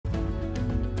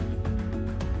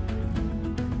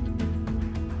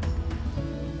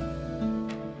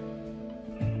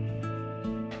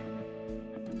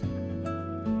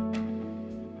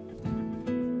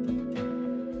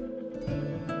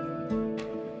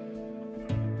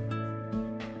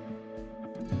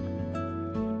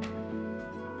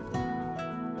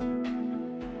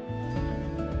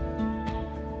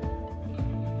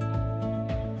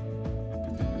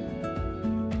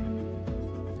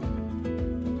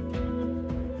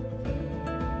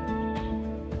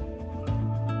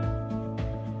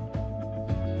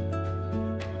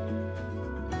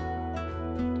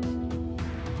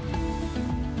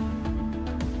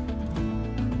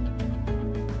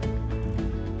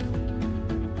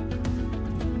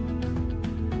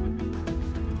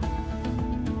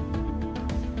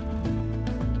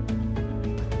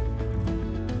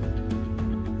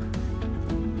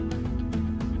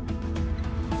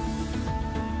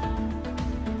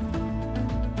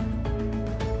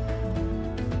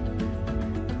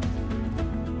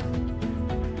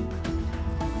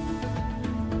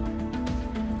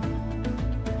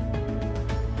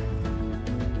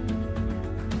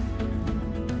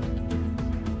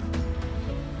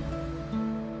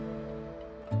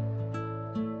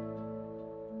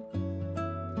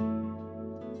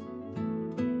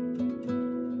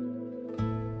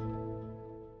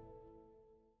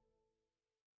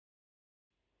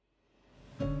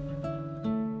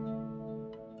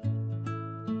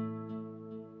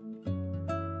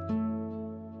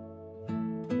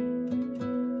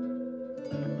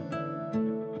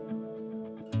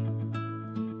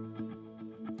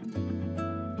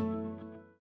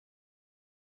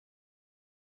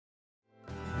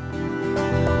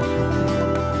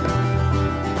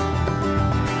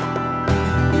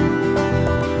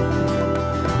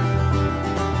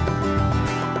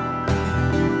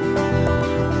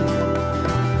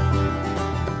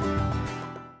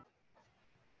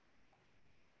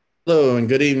Hello and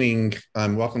good evening.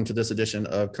 Welcome to this edition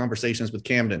of Conversations with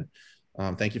Camden.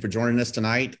 Thank you for joining us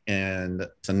tonight. And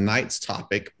tonight's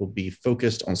topic will be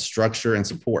focused on structure and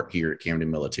support here at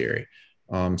Camden Military.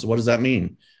 So what does that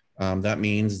mean? That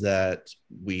means that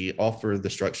we offer the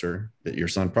structure that your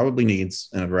son probably needs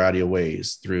in a variety of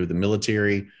ways through the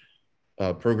military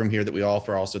program here that we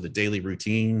offer, also the daily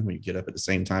routine where you get up at the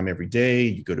same time every day,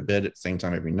 you go to bed at the same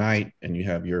time every night, and you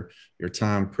have your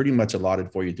time pretty much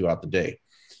allotted for you throughout the day.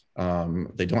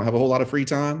 They don't have a whole lot of free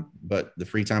time, but the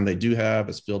free time they do have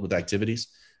is filled with activities.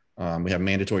 We have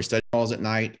mandatory study halls at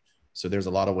night. So there's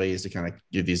a lot of ways to kind of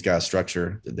give these guys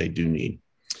structure that they do need.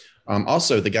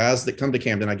 Also, the guys that come to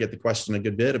Camden, I get the question a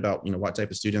good bit about, what type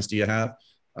of students do you have?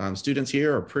 Students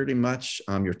here are pretty much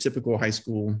your typical high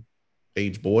school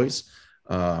age boys,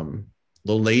 a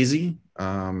little lazy,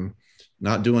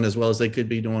 not doing as well as they could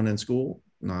be doing in school,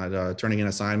 not turning in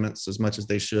assignments as much as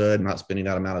they should, not spending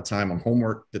that amount of time on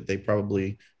homework that they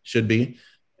probably should be.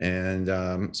 And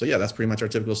so, yeah, that's pretty much our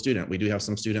typical student. We do have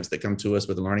some students that come to us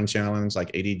with a learning challenge like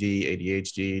ADD,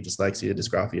 ADHD, dyslexia,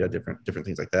 dysgraphia, different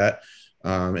things like that.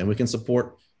 And we can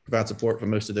provide support for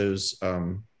most of those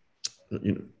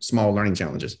small learning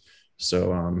challenges.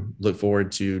 So look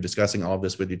forward to discussing all of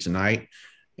this with you tonight.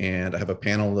 And I have a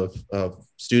panel of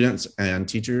students and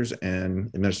teachers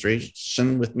and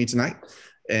administration with me tonight.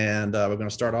 And we're going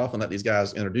to start off and let these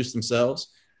guys introduce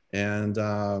themselves. And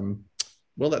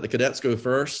we'll let the cadets go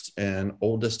first, and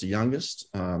oldest to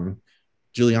youngest.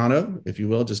 Giuliano, if you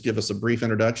will, just give us a brief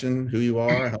introduction, who you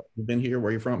are, how you've been here,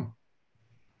 where you're from.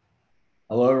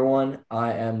 Hello, everyone.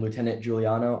 I am Lieutenant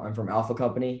Giuliano. I'm from Alpha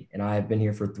Company, and I have been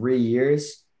here for 3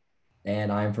 years,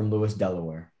 and I am from Lewis,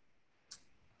 Delaware.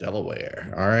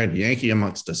 Delaware. All right, Yankee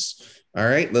amongst us. All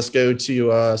right, let's go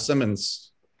to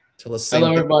Simmons. Tell us.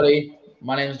 Hello, everybody.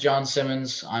 My name is John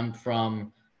Simmons. I'm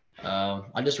from,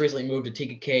 I just recently moved to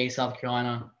TKK, South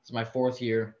Carolina. It's my 4th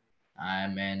year.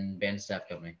 I'm in band staff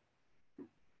company.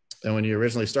 And when you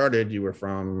originally started, you were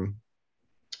from?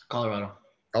 Colorado.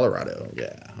 Colorado,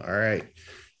 yeah. All right.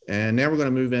 And now we're going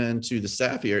to move into the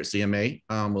staff here at CMA.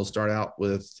 We'll start out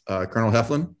with Colonel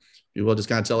Heflin. If you will, just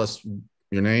kind of tell us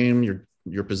your name,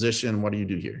 your position, what do you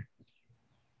do here?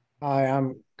 Hi,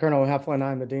 I'm Colonel Heflin.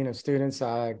 I'm the Dean of Students.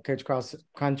 I coach cross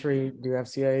country, do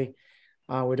FCA.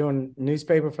 We're doing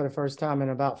newspaper for the first time in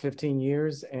about 15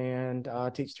 years and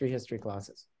teach 3 history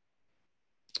classes.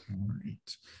 All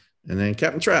right. And then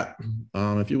Captain Trapp,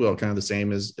 if you will, kind of the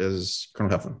same as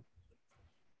Colonel Heflin.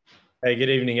 Hey, good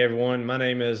evening, everyone. My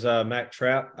name is Mac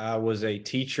Trapp. I was a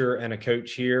teacher and a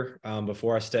coach here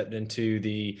before I stepped into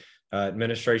the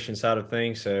administration side of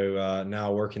things. So now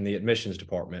I work in the admissions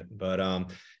department. But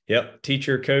yep,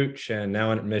 teacher, coach, and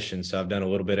now in admissions. So I've done a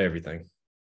little bit of everything.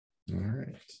 All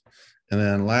right. And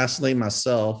then lastly,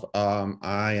 myself,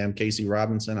 I am Casey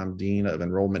Robinson. I'm Dean of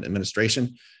Enrollment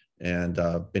Administration, and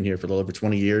been here for a little over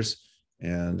 20 years,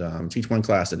 and teach one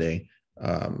class a day,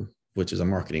 which is a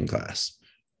marketing class.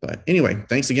 But anyway,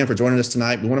 thanks again for joining us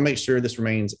tonight. We want to make sure this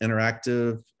remains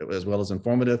interactive as well as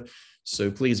informative. So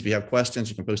please, if you have questions,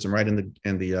 you can post them right in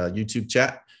the YouTube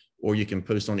chat, or you can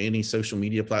post on any social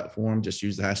media platform. Just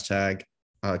use the hashtag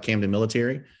Camden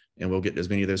Military, and we'll get as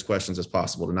many of those questions as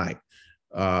possible tonight.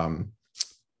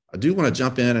 I do want to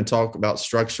jump in and talk about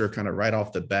structure kind of right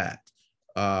off the bat.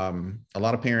 A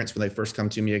lot of parents, when they first come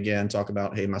to me again, talk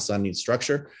about, hey, my son needs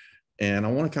structure. And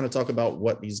I want to kind of talk about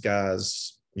what these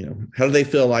guys, how do they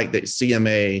feel like that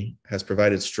CMA has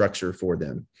provided structure for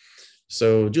them?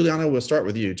 So Giuliano, we'll start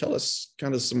with you. Tell us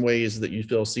kind of some ways that you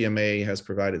feel CMA has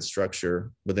provided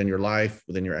structure within your life,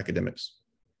 within your academics.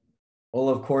 Well,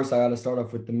 of course, I got to start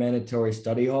off with the mandatory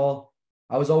study hall.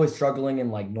 I was always struggling in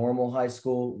like normal high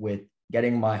school with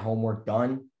getting my homework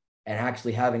done and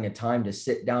actually having a time to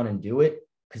sit down and do it,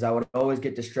 because I would always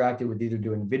get distracted with either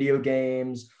doing video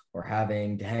games or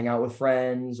having to hang out with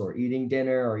friends or eating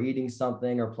dinner or eating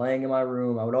something or playing in my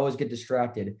room. I would always get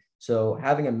distracted. So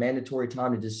having a mandatory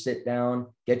time to just sit down,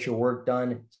 get your work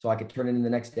done so I could turn it in the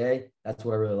next day, that's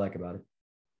what I really like about it.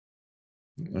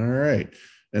 All right.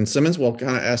 And Simmons, we'll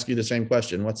kind of ask you the same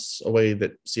question. What's a way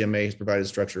that CMA has provided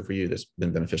structure for you that's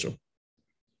been beneficial?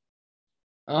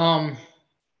 I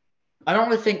don't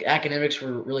really think academics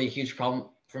were really a huge problem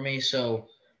for me. So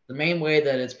the main way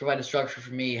that it's provided structure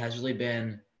for me has really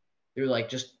been through like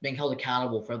just being held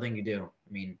accountable for everything you do.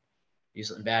 I mean, you do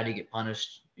something bad, you get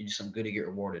punished. You do something good, you get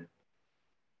rewarded.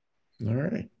 All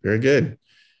right. Very good.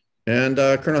 And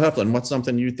Colonel Heflin, what's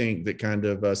something you think that kind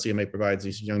of CMA provides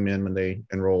these young men when they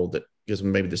enroll that gives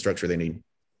them maybe the structure they need?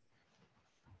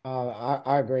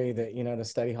 I agree that, the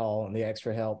study hall and the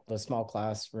extra help, the small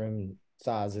classroom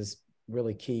size is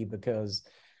really key, because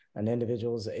an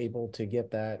individual is able to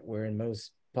get that, where in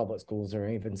most public schools or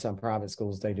even some private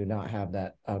schools, they do not have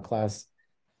that class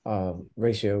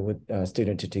ratio with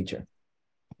student to teacher.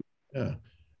 Yeah.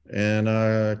 And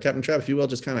Captain Trapp, if you will,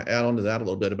 just kind of add on to that a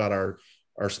little bit about our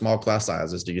small class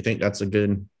sizes. Do you think that's a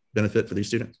good benefit for these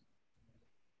students?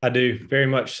 I do, very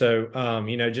much so.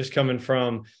 Just coming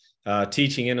from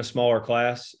teaching in a smaller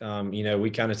class, we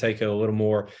kind of take a little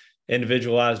more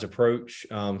individualized approach.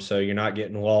 So you're not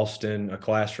getting lost in a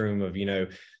classroom of,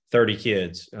 30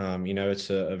 kids. It's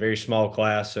a very small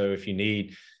class. So if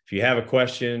you have a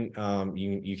question,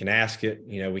 you can ask it.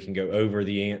 We can go over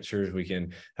the answers. We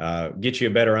can get you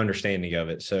a better understanding of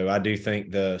it. So I do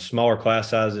think the smaller class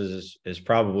sizes is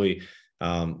probably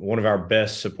one of our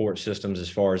best support systems as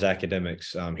far as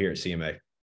academics here at CMA.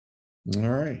 All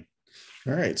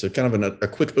right. So kind of a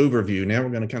quick overview. Now we're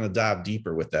going to kind of dive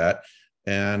deeper with that.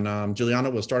 And Juliana,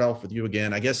 we'll start off with you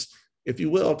again. I guess, if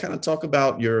you will, kind of talk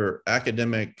about your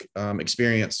academic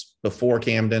experience before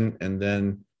Camden, and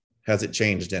then has it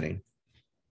changed any?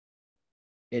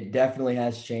 It definitely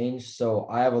has changed. So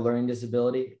I have a learning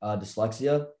disability,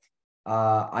 dyslexia.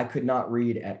 I could not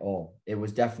read at all. It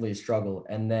was definitely a struggle.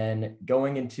 And then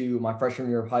going into my freshman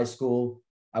year of high school,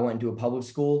 I went into a public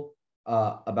school,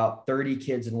 about 30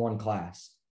 kids in one class.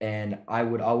 And I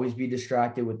would always be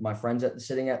distracted with my friends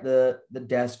sitting at the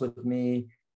desk with me,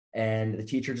 and the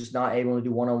teacher just not able to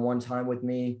do one-on-one time with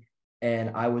me.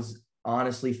 And I was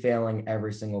honestly failing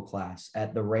every single class.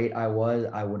 At the rate I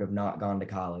would have not gone to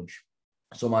college.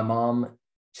 So my mom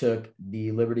took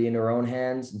the liberty in her own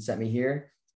hands and sent me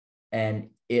here. And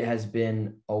it has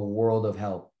been a world of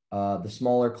help. The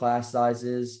smaller class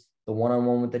sizes, the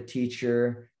one-on-one with the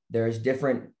teacher, there's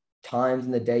different times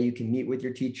in the day you can meet with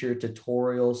your teacher,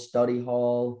 tutorials, study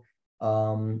hall.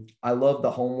 I love the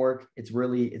homework. It's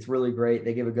really great.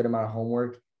 They give a good amount of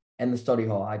homework, and the study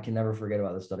hall. I can never forget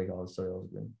about the study hall. The study hall has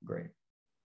been great.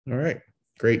 All right,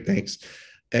 great, thanks.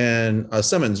 And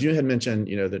Simmons, you had mentioned,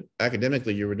 that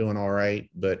academically you were doing all right,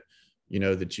 but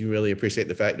that you really appreciate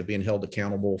the fact of being held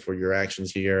accountable for your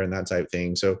actions here and that type of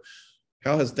thing. So,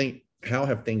 how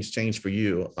have things changed for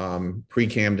you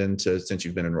pre-Camden to since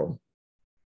you've been enrolled?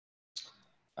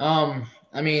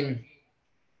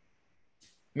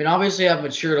 Obviously I've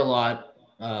matured a lot,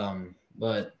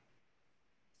 but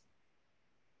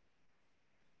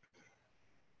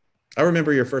I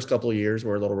remember your first couple of years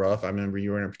were a little rough. I remember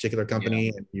you were in a particular company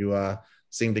and you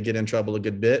seemed to get in trouble a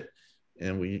good bit.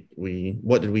 And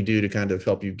what did we do to kind of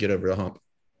help you get over the hump?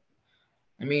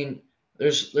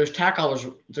 There's TAC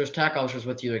officers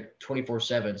with you like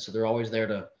 24/7. So they're always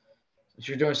there if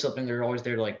you're doing something, they're always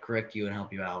there to like correct you and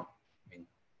help you out.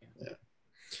 Yeah.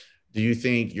 Do you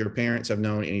think your parents have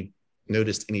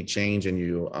noticed any change in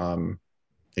you,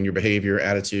 in your behavior,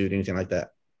 attitude, anything like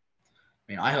that?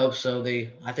 I hope so.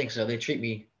 I think so. They treat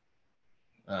me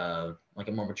like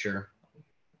I'm more mature.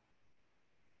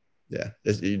 Yeah,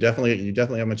 you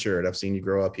definitely have matured. I've seen you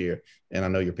grow up here, and I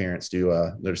know your parents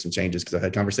do. There's some changes because I've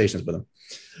had conversations with them.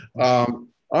 All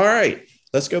right,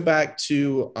 let's go back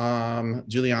to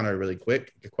Juliana really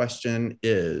quick. The question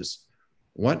is,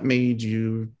 what made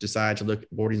you decide to look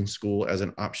at boarding school as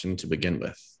an option to begin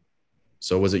with?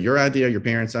 So was it your idea, your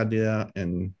parents' idea,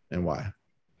 and why?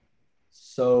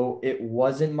 So it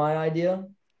wasn't my idea.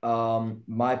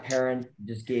 My parents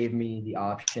just gave me the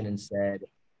option and said,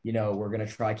 we're going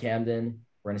to try Camden.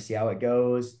 We're going to see how it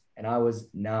goes. And I was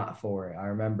not for it. I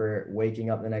remember waking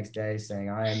up the next day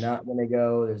saying, I am not going to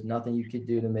go. There's nothing you could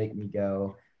do to make me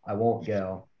go. I won't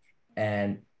go.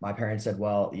 And my parents said,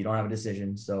 well, you don't have a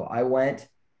decision. So I went.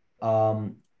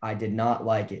 I did not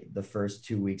like it the first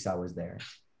 2 weeks I was there.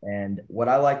 And what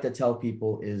I like to tell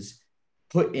people is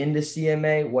put into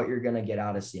CMA what you're going to get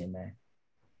out of CMA.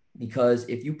 Because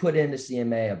if you put into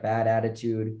CMA a bad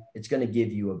attitude, it's going to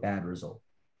give you a bad result.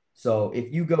 So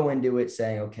if you go into it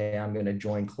saying, okay, I'm going to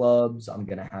join clubs, I'm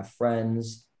going to have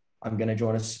friends, I'm going to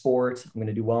join a sport, I'm going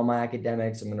to do well in my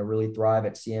academics, I'm going to really thrive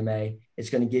at CMA, it's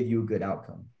going to give you a good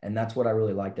outcome. And that's what I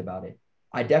really liked about it.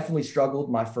 I definitely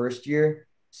struggled my first year.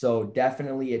 So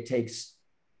definitely it takes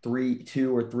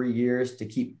 2 or 3 years to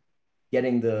keep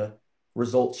getting the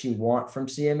results you want from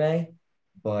CMA.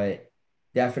 But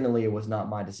definitely it was not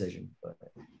my decision, but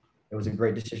it was a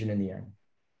great decision in the end.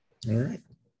 All right.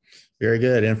 Very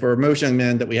good. And for most young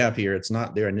men that we have here, it's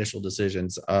not their initial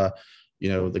decisions.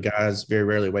 The guys very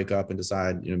rarely wake up and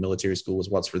decide, military school is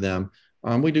what's for them.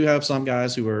 We do have some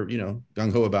guys who are,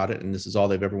 gung-ho about it, and this is all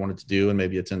they've ever wanted to do, and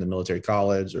maybe attend a military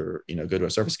college or, go to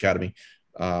a service academy.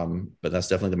 But that's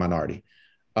definitely the minority.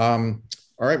 All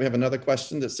right. We have another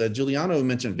question that said, Giuliano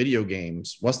mentioned video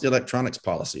games. What's the electronics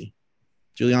policy?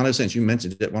 Giuliano, since you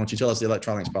mentioned it, why don't you tell us the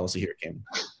electronics policy here at Camden?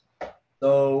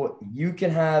 So you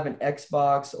can have an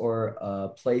Xbox or a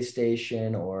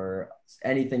PlayStation or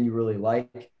anything you really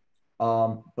like,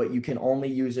 but you can only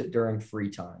use it during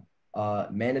free time.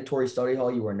 Mandatory study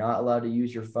hall, you are not allowed to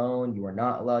use your phone. You are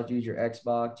not allowed to use your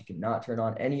Xbox. You cannot turn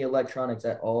on any electronics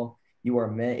at all.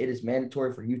 It is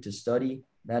mandatory for you to study.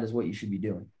 That is what you should be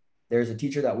doing. There's a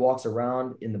teacher that walks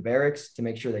around in the barracks to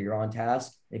make sure that you're on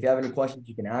task. If you have any questions,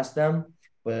 you can ask them,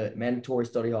 but mandatory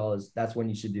study hall that's when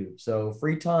you should do. So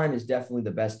free time is definitely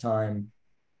the best time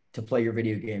to play your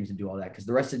video games and do all that, because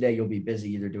the rest of the day you'll be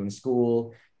busy either doing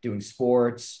school, doing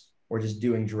sports, or just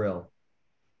doing drill.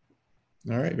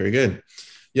 All right, very good.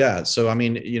 Yeah, so I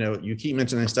mean, you keep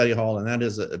mentioning study hall, and that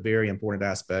is a very important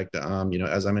aspect.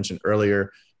 As I mentioned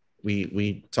earlier,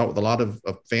 we talk with a lot of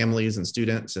families and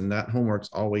students, and that homework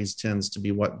always tends to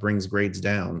be what brings grades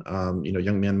down.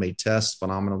 Young men may test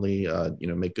phenomenally,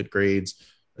 make good grades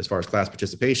as far as class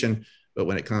participation, but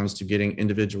when it comes to getting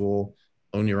individual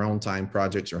on your own time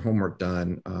projects or homework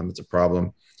done, it's a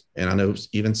problem. And I know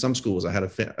even some schools, I had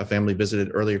a family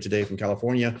visited earlier today from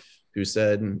California who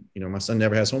said, my son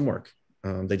never has homework.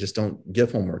 They just don't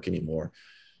give homework anymore.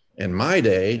 In my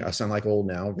day, I sound like old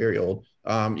now, very old.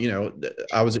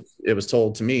 It was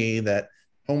told to me that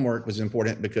homework was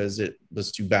important because it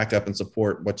was to back up and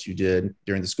support what you did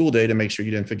during the school day to make sure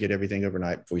you didn't forget everything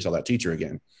overnight before you saw that teacher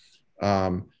again.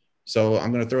 So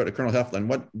I'm going to throw it to Colonel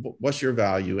Heflin. What's your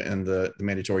value in the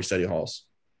mandatory study halls?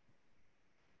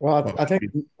 Well, I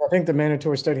think the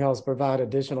mandatory study halls provide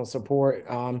additional support.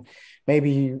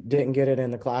 Maybe you didn't get it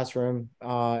in the classroom,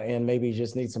 and maybe you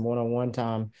just need some one-on-one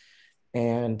time.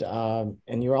 And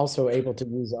you're also able to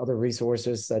use other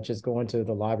resources, such as going to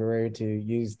the library to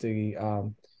use the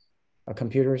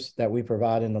computers that we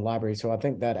provide in the library. So I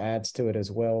think that adds to it as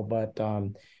well. But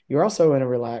you're also in a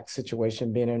relaxed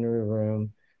situation, being in your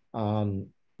room,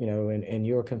 in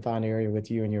your confined area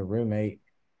with you and your roommate.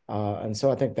 And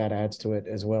so I think that adds to it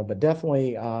as well. But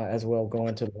definitely as well,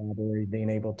 going to the library, being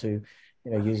able to,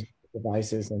 use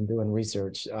devices and doing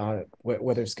research,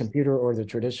 whether it's computer or the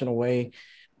traditional way,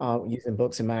 using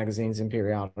books and magazines and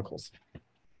periodicals.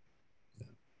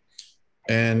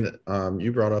 And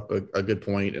you brought up a good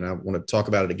point, and I want to talk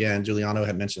about it again. Giuliano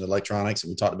had mentioned electronics,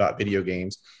 and we talked about video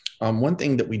games. One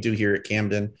thing that we do here at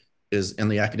Camden is, in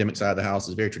the academic side of the house,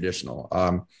 is very traditional.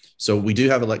 So we do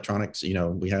have electronics,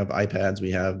 we have iPads,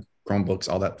 we have Chromebooks,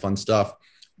 all that fun stuff,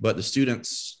 but the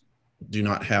students do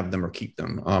not have them or keep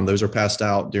them. Those are passed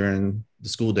out during the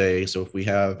school day. So if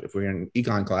we're in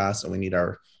econ class and we need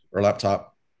our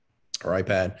laptop or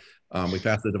iPad, we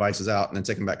pass the devices out and then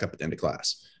take them back up at the end of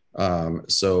class.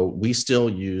 So we still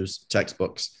use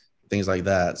textbooks, things like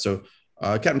that. So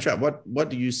Captain Trapp, what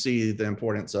do you see the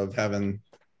importance of having,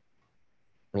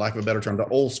 for lack of a better term, the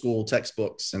old school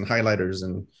textbooks and highlighters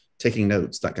and taking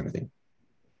notes, that kind of thing?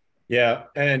 Yeah.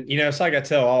 And, it's like I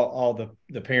tell all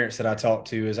the parents that I talk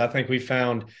to is I think we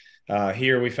found a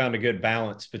good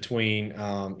balance between,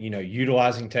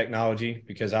 utilizing technology,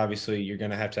 because obviously you're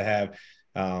going to have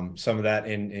some of that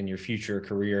in your future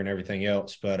career and everything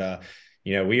else. But,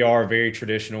 we are very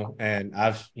traditional, and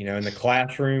in the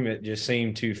classroom, it just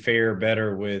seemed to fare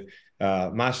better with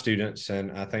my students.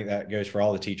 And I think that goes for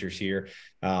all the teachers here.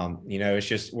 It's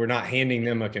just, we're not handing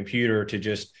them a computer to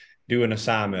just do an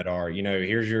assignment, or,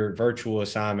 here's your virtual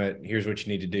assignment, here's what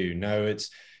you need to do. No, it's,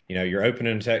 you're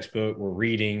opening a textbook, we're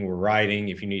reading, we're writing.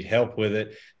 If you need help with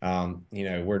it,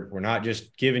 we're not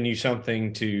just giving you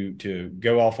something to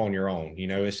go off on your own.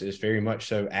 It's very much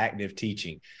so active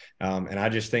teaching. And I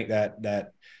just think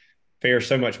that fares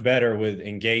so much better with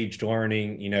engaged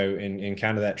learning, in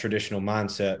kind of that traditional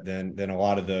mindset than a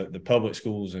lot of the public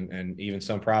schools and even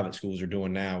some private schools are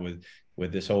doing now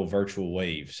with this whole virtual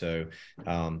wave. So,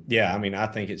 I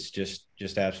think it's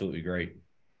just absolutely great.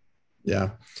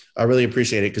 Yeah, I really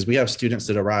appreciate it, because we have students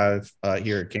that arrive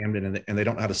here at Camden and they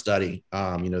don't know how to study.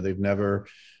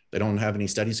 They don't have any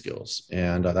study skills,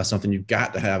 and that's something you've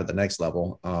got to have at the next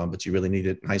level, but you really need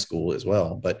it in high school as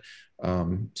well. But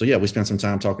we spent some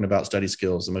time talking about study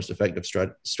skills, the most effective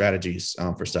strategies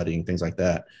for studying, things like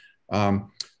that.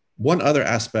 One other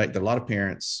aspect that a lot of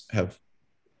parents have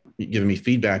given me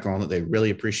feedback on that they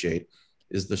really appreciate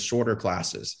is the shorter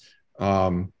classes.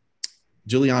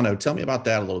 Giuliano, tell me about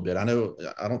that a little bit. I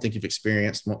don't think you've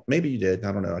experienced, maybe you did,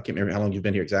 I don't know, I can't remember how long you've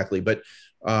been here exactly, but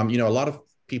a lot of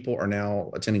people are now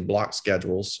attending block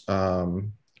schedules,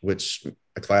 which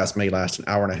a class may last an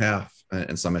hour and a half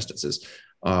in some instances.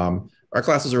 Our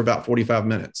classes are about 45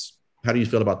 minutes. How do you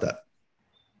feel about that?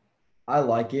 I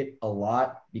like it a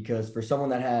lot, because for someone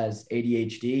that has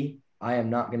ADHD, I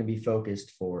am not going to be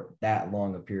focused for that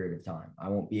long a period of time. I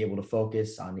won't be able to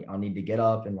focus. I'll need to get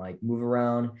up and like move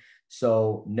around.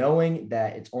 So knowing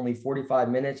that it's only 45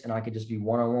 minutes and I could just be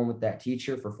one-on-one with that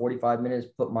teacher for 45 minutes,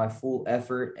 put my full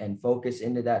effort and focus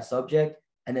into that subject,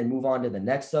 and then move on to the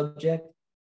next subject.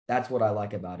 That's what I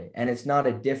like about it. And it's not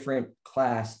a different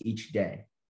class each day.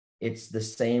 It's the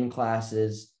same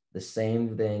classes, the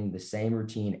same thing, the same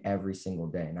routine every single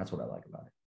day. And that's what I like about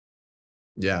it.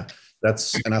 Yeah,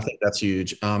 and I think that's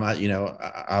huge.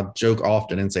 I'll joke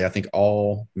often and say I think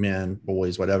all men,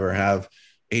 boys, whatever, have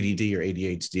ADD or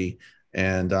ADHD,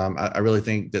 and I really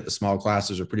think that the small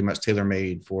classes are pretty much tailor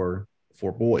made for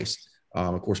boys.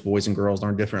 Of course, boys and girls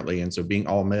learn differently, and so being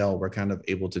all male, we're kind of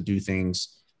able to do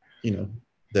things,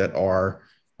 that are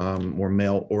more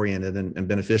male oriented and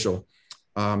beneficial.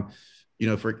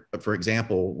 For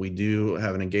example, we do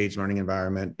have an engaged learning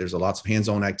environment. There's lots of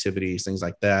hands-on activities, things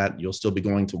like that. You'll still be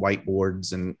going to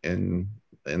whiteboards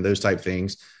and those type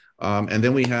things. And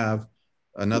then we have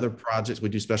another projects. We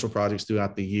do special projects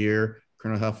throughout the year.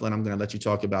 Colonel Hufflin, I'm going to let you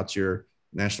talk about your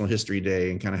National History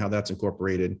Day and kind of how that's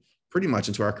incorporated pretty much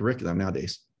into our curriculum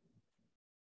nowadays.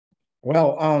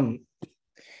 Well,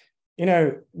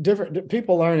 different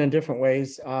people learn in different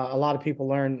ways. A lot of people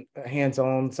learn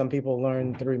hands-on. Some people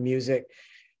learn through music,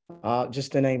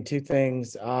 just to name two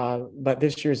things. But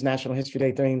this year's National History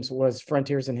Day themes was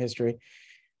Frontiers in History.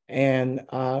 And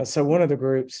so one of the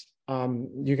groups,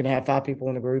 you can have 5 people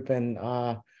in a group, and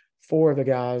 4 of the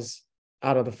guys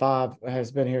out of the 5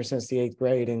 has been here since the 8th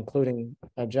grade, including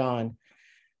John.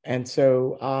 And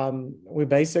so we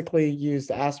basically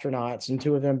used astronauts, and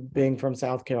 2 of them being from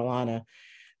South Carolina.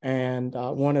 And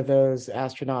one of those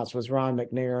astronauts was Ron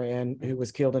McNair, who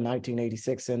was killed in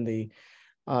 1986 in the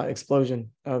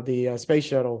explosion of the space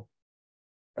shuttle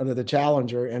under the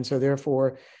Challenger. And so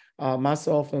therefore,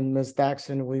 myself and Ms.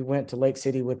 Thaxton, we went to Lake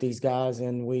City with these guys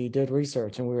and we did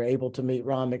research, and we were able to meet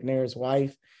Ron McNair's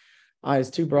wife,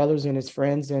 his 2 brothers and his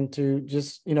friends, and to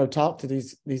just, talk to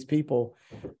these people.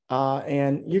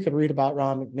 And you can read about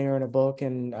Ron McNair in a book,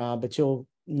 but you'll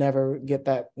never get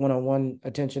that one-on-one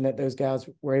attention that those guys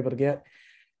were able to get.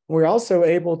 We're also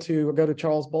able to go to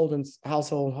Charles Bolden's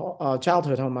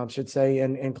childhood home, I should say,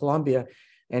 in Columbia,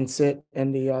 and sit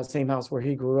in the same house where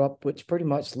he grew up, which pretty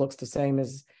much looks the same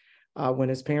as when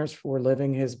his parents were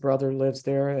living. His brother lives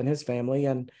there and his family.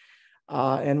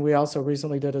 And we also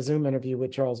recently did a Zoom interview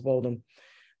with Charles Bolden.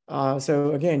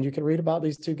 So again, you can read about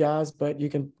these 2 guys, but you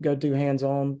can go do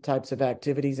hands-on types of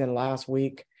activities. And last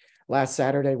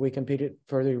Saturday, we competed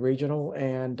for the regional,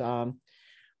 and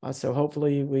so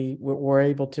hopefully we're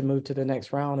able to move to the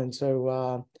next round. And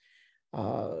so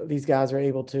these guys are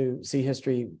able to see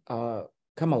history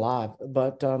come alive.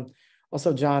 But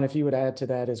also, John, if you would add to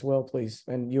that as well, please,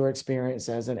 and your experience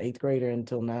as an 8th grader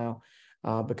until now,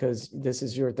 because this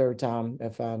is your 3rd time,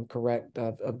 if I'm correct,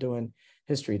 of doing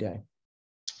History Day.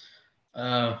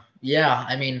 Yeah,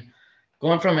 I mean,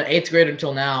 going from an 8th grader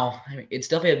until now, it's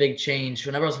definitely a big change.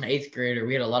 Whenever I was an 8th grader,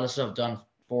 we had a lot of stuff done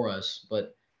for us.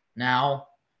 But now,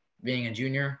 being a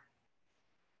junior,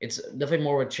 it's definitely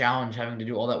more of a challenge having to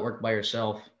do all that work by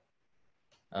yourself.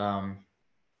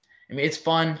 It's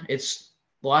fun. It's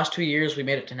the last 2 years we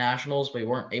made it to nationals, but we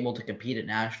weren't able to compete at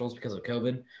nationals because of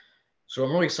COVID. So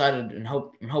I'm really excited and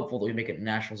hopeful that we make it to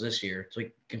nationals this year, so we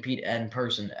can compete in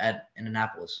person at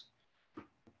Indianapolis.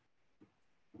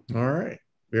 All right.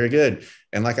 Very good.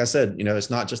 And like I said, it's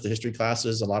not just the history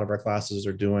classes. A lot of our classes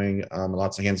are doing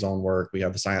lots of hands-on work. We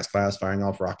have the science class firing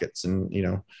off rockets and,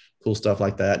 cool stuff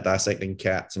like that, dissecting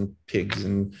cats and pigs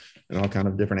and all kind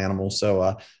of different animals.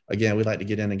 So again, we'd like to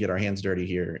get in and get our hands dirty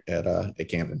here at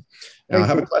Camden. Now, I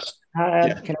have a question.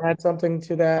 Can I add something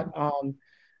to that?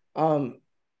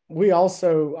 We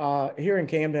also here in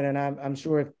Camden, and I'm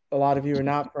sure a lot of you are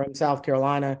not from South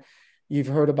Carolina, you've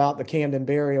heard about the Camden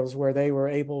burials, where they were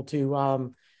able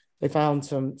to they found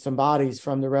some bodies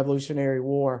from the Revolutionary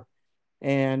War,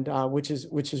 and which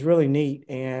is really neat.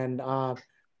 And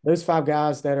those 5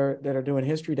 guys that are doing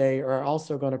History Day are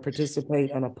also going to participate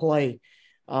in a play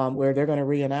where they're going to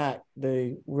reenact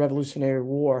the Revolutionary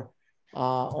War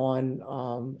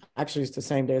on actually it's the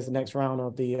same day as the next round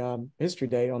of the History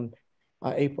Day on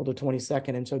April the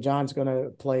 22nd. And so John's going to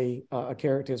play a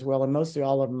character as well, and mostly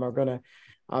all of them are going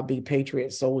to be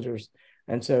Patriot soldiers.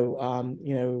 And so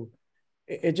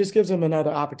it just gives them another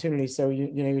opportunity. So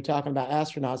you're talking about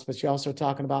astronauts, but you're also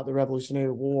talking about the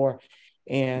Revolutionary War,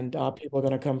 and people are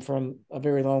going to come from a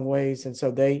very long ways, and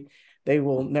so they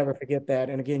will never forget that.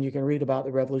 And again, you can read about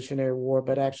the Revolutionary War,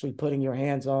 but actually putting your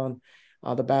hands on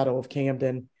the Battle of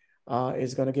Camden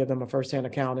is going to give them a firsthand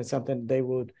account, and something they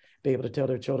would be able to tell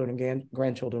their children and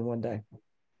grandchildren one day.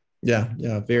 Yeah,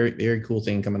 yeah, very, very cool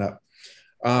thing coming up.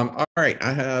 All right,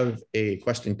 I have a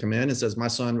question come in. It says, my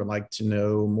son would like to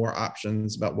know more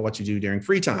options about what you do during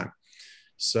free time.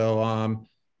 So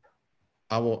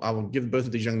I will give both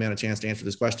of these young men a chance to answer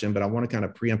this question, but I want to kind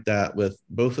of preempt that with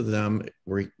both of them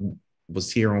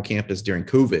was here on campus during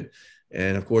COVID.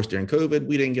 And of course, during COVID,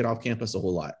 we didn't get off campus a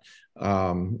whole lot.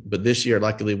 But this year,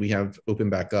 luckily, we have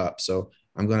opened back up. So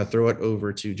I'm going to throw it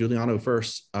over to Giuliano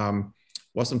first.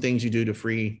 What's some things you do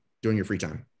during your free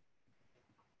time?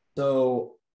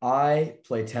 So I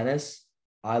play tennis.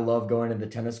 I love going to the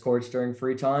tennis courts during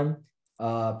free time.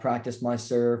 Practice my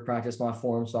serve, practice my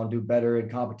form, so I'll do better in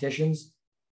competitions.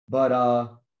 But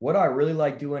what I really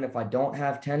like doing if I don't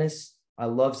have tennis, I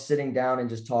love sitting down and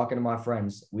just talking to my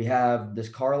friends. We have this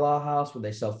Carlisle house where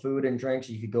they sell food and drinks.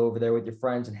 You could go over there with your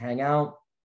friends and hang out.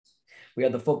 We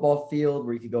have the football field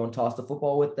where you could go and toss the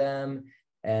football with them.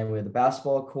 And we have the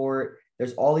basketball court.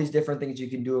 There's all these different things you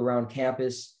can do around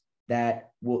campus that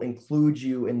will include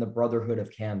you in the brotherhood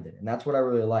of Camden. And that's what I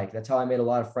really like. That's how I made a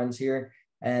lot of friends here.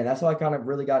 And that's how I kind of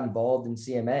really got involved in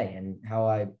CMA and how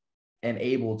I am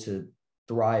able to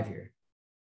thrive here.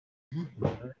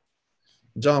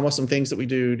 John, what's some things that we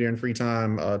do during free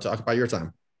time to occupy your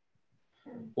time?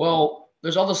 Well,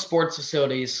 there's all the sports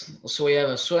facilities. So we have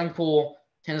a swimming pool,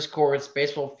 tennis courts,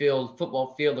 baseball field,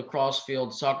 football field, lacrosse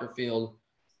field, soccer field.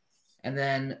 And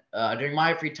then during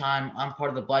my free time, I'm part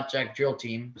of the blackjack drill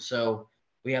team. So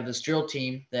we have this drill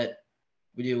team that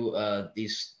we do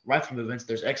these rifle movements.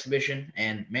 There's exhibition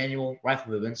and manual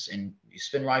rifle movements, and you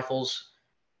spin rifles,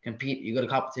 compete. You go to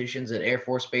competitions at Air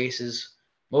Force bases.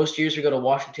 Most years we go to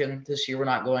Washington. This year we're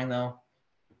not going though.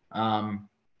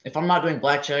 If I'm not doing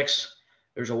blackjacks,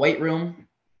 there's a weight room.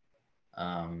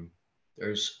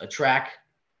 There's a track.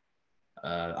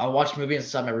 I'll watch movies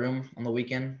inside my room on the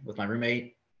weekend with my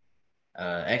roommate.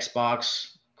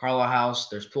 Xbox, Carlisle House.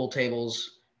 There's pool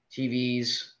tables,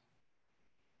 TVs.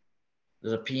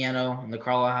 There's a piano in the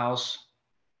Carlisle House.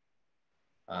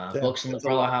 Books in the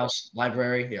Carlisle House,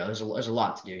 library. Yeah, there's a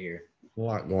lot to do here. A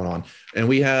lot going on. And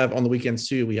we have on the weekends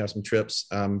too, we have some trips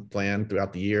planned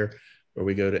throughout the year where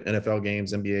we go to NFL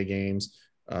games, NBA games,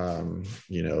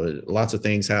 lots of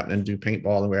things happening, do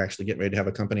paintball, and we're actually getting ready to have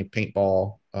a company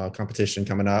paintball competition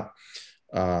coming up.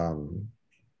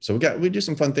 So we do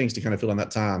some fun things to kind of fill in that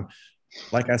time.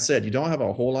 Like I said, you don't have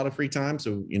a whole lot of free time.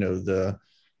 So,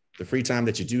 the free time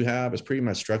that you do have is pretty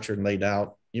much structured and laid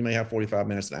out. You may have 45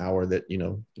 minutes, an hour that,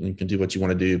 you can do what you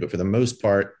want to do, but for the most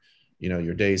part,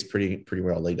 your day is pretty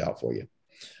well laid out for you.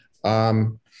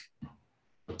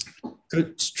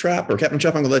 Coach Trapp or Captain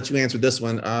Trapp, I'm gonna let you answer this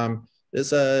one. It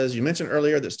says, you mentioned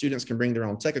earlier that students can bring their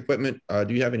own tech equipment.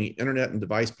 Do you have any internet and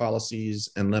device policies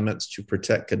and limits to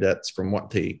protect cadets from what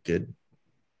they could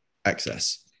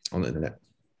access on the internet?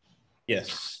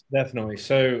 Yes, definitely.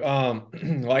 So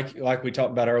like we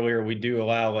talked about earlier, we do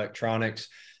allow electronics,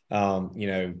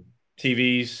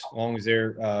 TVs, as long as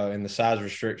they're in the size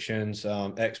restrictions,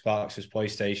 Xboxes,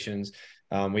 PlayStations.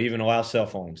 We even allow cell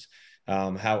phones.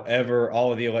 However,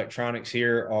 all of the electronics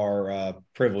here are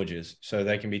privileges, so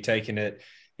they can be taken at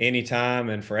any time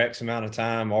and for X amount of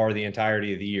time or the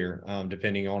entirety of the year,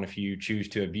 depending on if you choose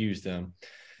to abuse them.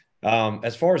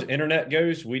 As far as internet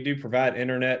goes, we do provide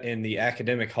internet in the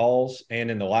academic halls and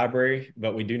in the library,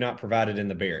 but we do not provide it in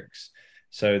the barracks.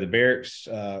 So the barracks,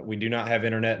 we do not have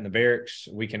internet in the barracks.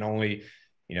 We can only,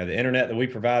 the internet that we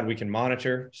provide, we can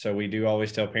monitor. So we do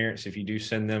always tell parents, if you do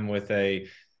send them with a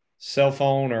cell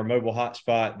phone or a mobile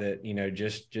hotspot, that,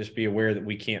 just be aware that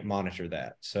we can't monitor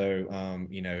that. So,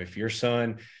 if your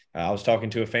son, I was talking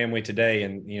to a family today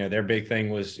and, their big thing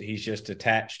was he's just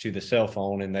attached to the cell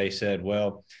phone. And they said,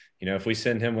 well, if we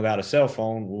send him without a cell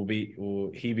phone, will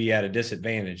he be at a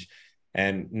disadvantage?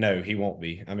 And no, he won't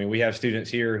be. I mean, we have students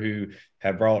here who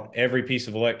have brought every piece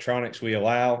of electronics we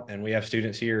allow, and we have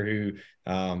students here who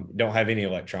don't have any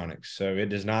electronics. So it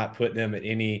does not put them at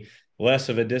any less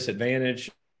of a disadvantage.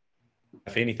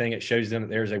 If anything, it shows them that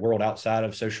there's a world outside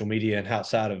of social media and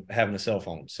outside of having a cell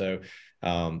phone. So,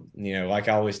 like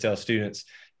I always tell students,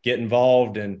 get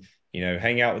involved and,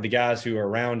 hang out with the guys who are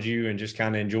around you and just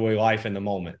kind of enjoy life in the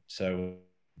moment. So,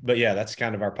 but yeah, that's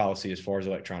kind of our policy as far as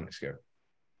electronics go.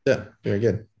 Yeah, very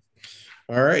good.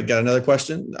 All right, got another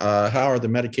question. How are the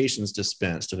medications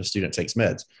dispensed if a student takes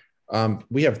meds?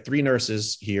 We have 3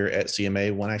 nurses here at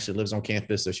CMA. One actually lives on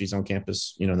campus, so she's on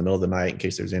campus, in the middle of the night in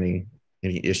case there's any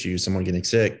issues, someone getting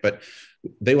sick. But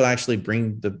they will actually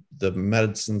bring the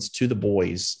medicines to the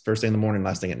boys first thing in the morning,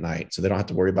 last thing at night, so they don't have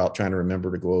to worry about trying to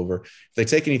remember to go over. If they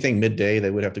take anything midday, they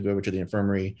would have to go over to the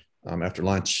infirmary after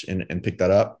lunch and pick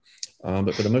that up.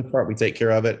 But for the most part, we take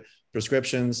care of it.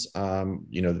 prescriptions,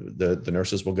 the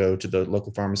nurses will go to the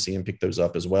local pharmacy and pick those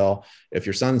up as well. If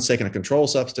your son's taking a controlled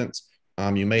substance,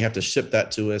 you may have to ship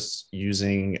that to us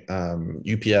using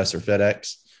UPS or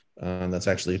FedEx. That's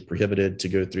actually prohibited to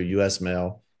go through U.S.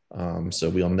 mail. So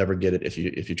we'll never get it if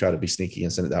you try to be sneaky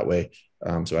and send it that way.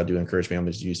 So I do encourage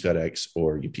families to use FedEx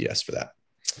or UPS for that.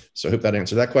 So I hope that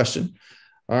answered that question.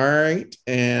 All right.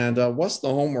 And what's the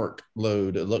homework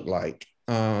load look like?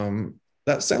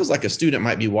 That sounds like a student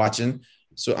might be watching.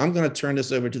 So I'm going to turn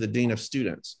this over to the Dean of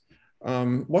Students.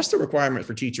 What's the requirement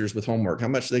for teachers with homework? How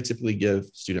much do they typically give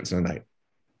students in a night?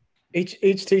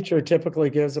 Each teacher typically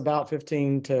gives about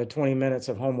 15 to 20 minutes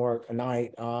of homework a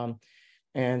night.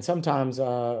 And sometimes,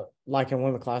 like in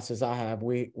one of the classes I have,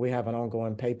 we have an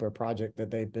ongoing paper project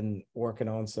that they've been working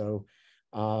on. So,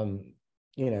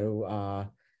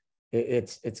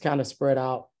 it's kind of spread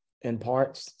out in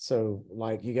parts. So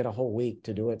like you get a whole week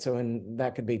to do it. So, and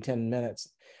that could be 10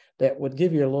 minutes. That would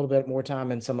give you a little bit more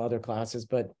time in some other classes,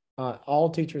 but all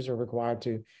teachers are required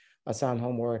to assign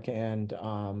homework, and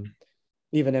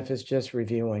even if it's just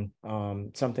reviewing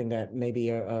something that maybe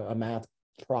a math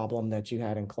problem that you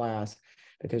had in class,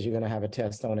 because you're going to have a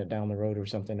test on it down the road or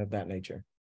something of that nature.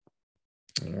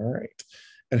 All right.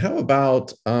 And how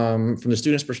about from the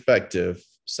student's perspective,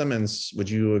 Simmons, would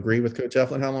you agree with Coach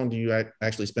Eflin? How long do you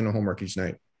actually spend on homework each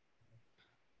night?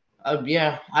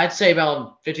 Yeah, I'd say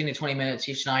about 15 to 20 minutes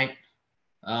each night.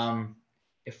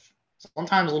 If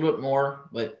sometimes a little bit more,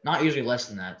 but not usually less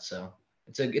than that. So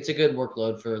it's a good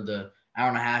workload for the hour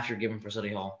and a half you're given for study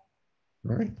hall.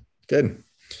 All right, good.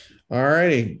 All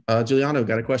righty, Giuliano,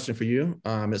 got a question for you.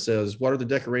 It says, what are the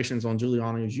decorations on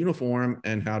Giuliano's uniform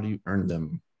and how do you earn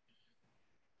them?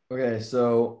 Okay,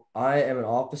 so I am an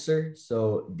officer.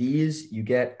 So these you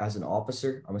get as an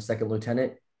officer. I'm a second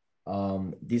lieutenant.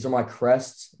 These are my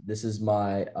crests. This is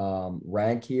my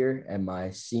rank here and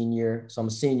my senior. So I'm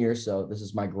a senior, so this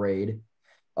is my grade.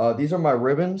 These are my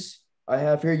ribbons I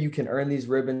have here. You can earn these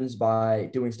ribbons by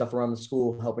doing stuff around the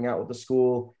school, helping out with the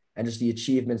school, and just the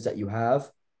achievements that you have.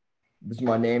 This is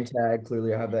my name tag.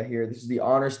 Clearly, I have that here. This is the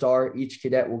honor star. Each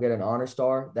cadet will get an honor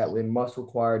star that we must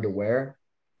require to wear.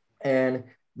 And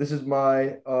this is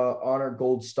my honor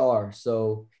gold star.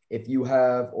 So if you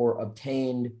have or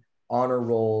obtained honor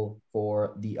roll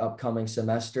for the upcoming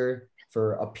semester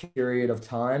for a period of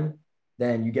time,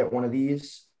 then you get one of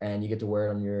these and you get to wear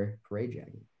it on your parade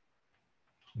jacket.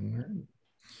 All right.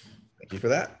 Thank you for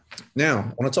that. Now,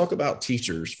 I want to talk about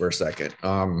teachers for a second.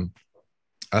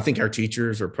 I think our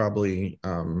teachers are probably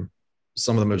some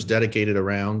of the most dedicated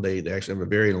around. They actually have a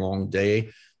very long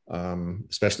day,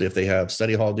 especially if they have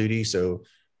study hall duty. So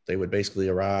they would basically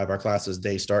arrive. Our classes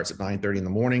day starts at 9:30 in the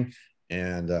morning,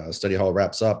 and study hall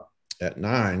wraps up at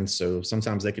 9. So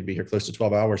sometimes they could be here close to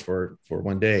 12 hours for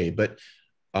one day. But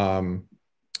I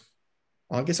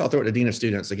guess I'll throw it to Dean of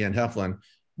Students again, Heflin.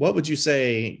 What would you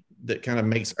say that kind of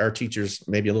makes our teachers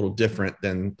maybe a little different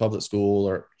than public school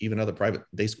or even other private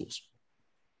day schools?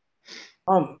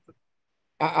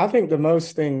 I think the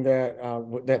most thing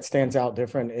that stands out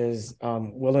different is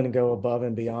willing to go above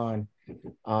and beyond.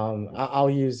 I'll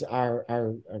use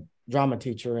our drama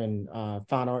teacher and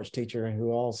fine arts teacher,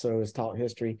 who also has taught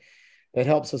history, that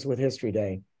helps us with History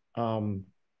Day.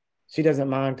 She doesn't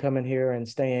mind coming here and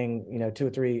staying, 2 or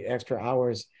 3 extra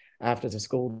hours after the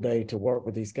school day to work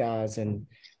with these guys and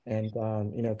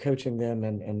coaching them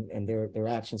and their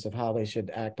actions of how they should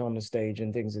act on the stage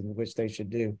and things in which they should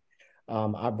do.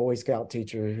 Our Boy Scout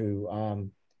teacher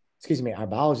our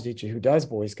biology teacher who does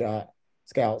Boy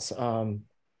Scouts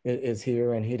is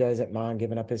here, and he doesn't mind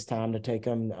giving up his time to take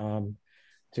them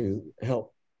to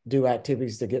help do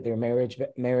activities to get their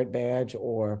merit badge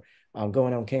or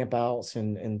going on camp outs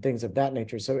and things of that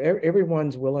nature. So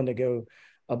everyone's willing to go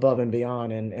above and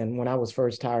beyond. And when I was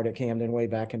first hired at Camden way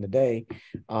back in the day,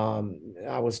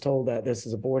 I was told that this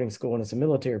is a boarding school and it's a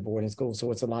military boarding school.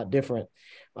 So it's a lot different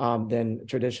than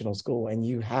traditional school. And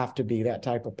you have to be that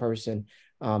type of person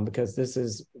because this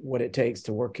is what it takes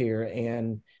to work here.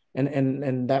 And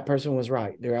that person was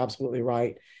right. They're absolutely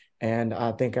right. And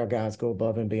I think our guys go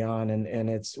above and beyond,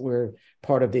 and we're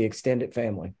part of the extended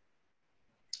family.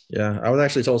 Yeah, I was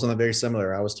actually told something very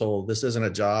similar. I was told this isn't a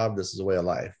job, this is a way of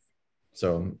life.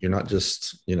 So you're not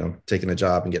just, taking a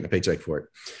job and getting a paycheck for it.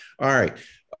 All right.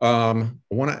 I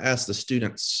want to ask the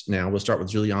students now. We'll start with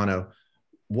Giuliano.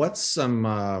 What's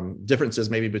some differences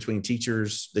maybe between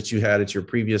teachers that you had at your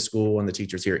previous school and the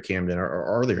teachers here at Camden? Or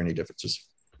are there any differences?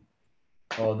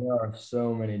 Oh, there are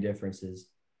so many differences.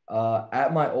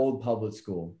 At my old public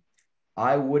school,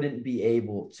 I wouldn't be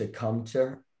able to come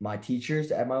to my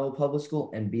teachers at my old public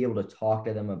school and be able to talk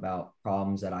to them about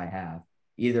problems that I have.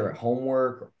 either at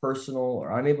homework or personal,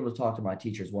 or I'm able to talk to my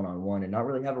teachers one-on-one and not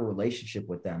really have a relationship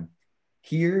with them.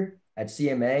 Here at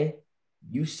CMA,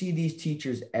 you see these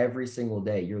teachers every single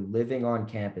day. You're living on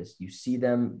campus. You see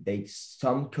them,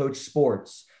 some coach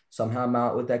sports, some have them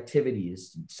out with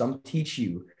activities, some teach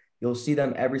you. You'll see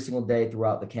them every single day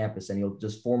throughout the campus, and you'll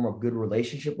just form a good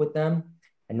relationship with them.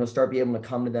 And you'll start being able to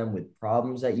come to them with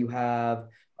problems that you have,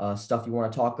 stuff you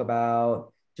want to talk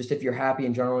about. Just if you're happy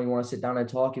in general, you want to sit down and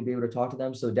talk, you'll be able to talk to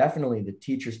them. So definitely the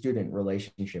teacher-student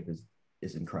relationship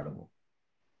is incredible.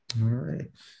 All right.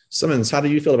 Simmons, how do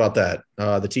you feel about that?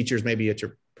 The teachers maybe at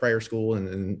your prior school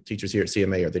and teachers here at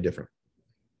CMA, are they different?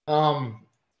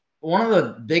 One of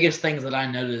the biggest things that I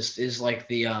noticed is like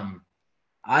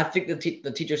I think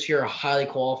the teachers here are highly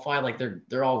qualified. Like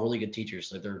they're all really good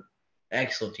teachers. Like they're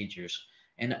excellent teachers.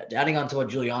 And adding on to what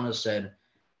Giuliano said,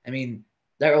 I mean,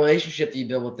 that relationship that you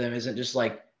build with them isn't just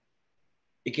like,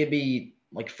 it could be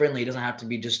like friendly. It doesn't have to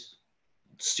be just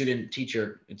student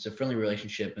teacher. It's a friendly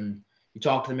relationship, and you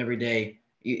talk to them every day.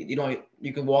 You know,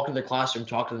 you can walk into the classroom,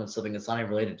 talk to them about something that's not even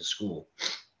related to school.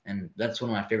 And that's one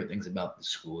of my favorite things about the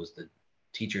school is the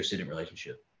teacher-student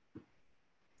relationship.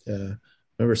 Yeah.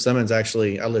 Remember Simmons,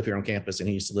 actually, I live here on campus and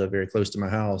he used to live very close to my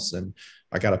house. And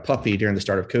I got a puppy during the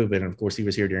start of COVID. And of course he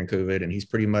was here during COVID, and he's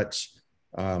pretty much,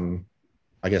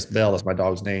 I guess Belle is my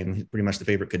dog's name. He's pretty much the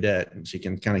favorite cadet, and she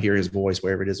can kind of hear his voice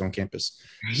wherever it is on campus.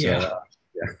 Yeah. So,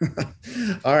 yeah.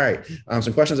 All right.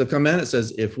 Some questions have come in. It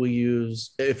says, if we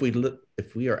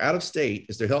are out of state,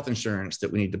 is there health insurance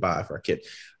that we need to buy for our kid?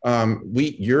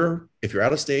 If you're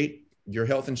out of state, your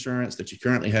health insurance that you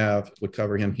currently have would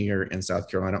cover him here in South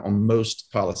Carolina on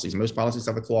most policies. Most policies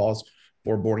have a clause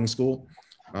for boarding school.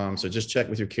 So just check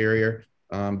with your carrier.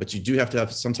 But you do have to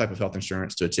have some type of health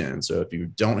insurance to attend. So if you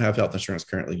don't have health insurance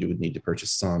currently, you would need to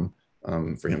purchase some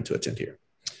for him to attend here.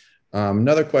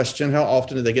 Another question, how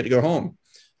often do they get to go home?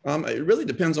 It really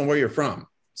depends on where you're from.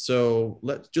 So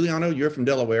Giuliano, you're from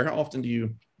Delaware. How often do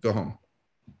you go home?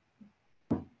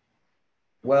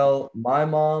 Well, my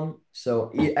mom,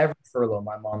 so every furlough,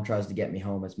 my mom tries to get me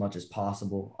home as much as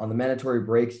possible. On the mandatory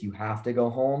breaks, you have to go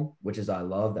home, which is, I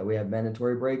love that we have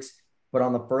mandatory breaks. But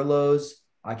on the furloughs,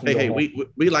 I can go home.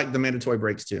 We like the mandatory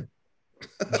breaks too.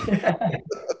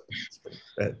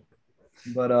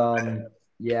 But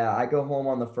yeah, I go home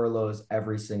on the furloughs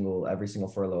every single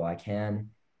furlough I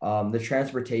can. The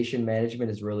transportation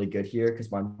management is really good here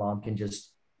because my mom can just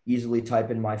easily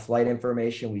type in my flight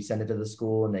information. We send it to the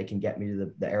school and they can get me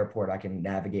to the airport. I can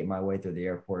navigate my way through the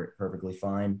airport perfectly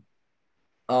fine.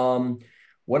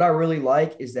 What I really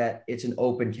like is that it's an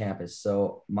open campus.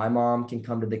 So my mom can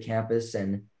come to the campus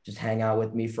and just hang out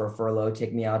with me for a furlough,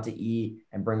 take me out to eat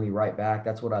and bring me right back.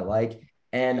 That's what I like.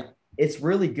 And it's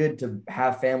really good to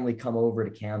have family come over to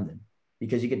Camden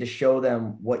because you get to show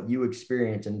them what you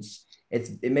experience, and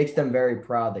it makes them very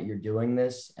proud that you're doing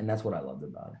this. And that's what I loved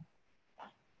about it.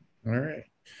 All right.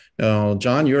 Now,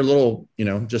 John, you're a little,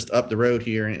 just up the road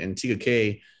here in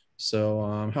TUK.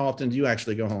 So how often do you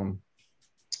actually go home?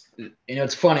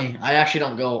 It's funny. I actually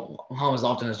don't go home as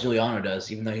often as Giuliano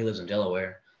does, even though he lives in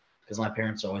Delaware, because my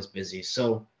parents are always busy.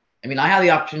 So, I have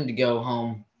the opportunity to go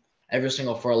home every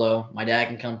single furlough. My dad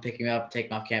can come pick me up,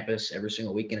 take me off campus every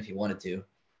single weekend if he wanted to,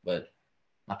 but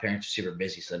my parents are super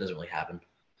busy, so that doesn't really happen.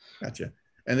 Gotcha.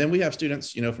 And then we have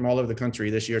students, from all over the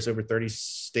country. This year it's over 30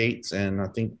 states and I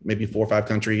think maybe 4 or 5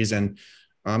 countries. And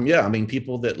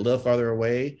people that live farther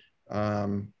away,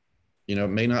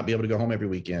 may not be able to go home every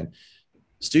weekend.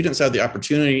 Students have the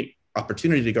opportunity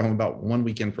to go home about 1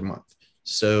 weekend per month.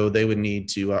 So they would need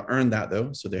to earn that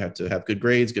though. So they have to have good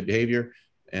grades, good behavior,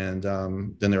 and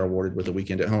then they're awarded with a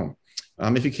weekend at home.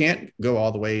 If you can't go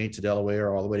all the way to Delaware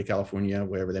or all the way to California,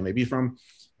 wherever they may be from,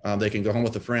 they can go home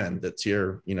with a friend that's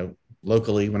here,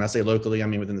 locally. When I say locally, I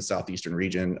mean within the southeastern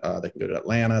region. They can go to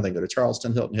Atlanta, they can go to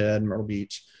Charleston, Hilton Head, Myrtle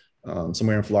Beach,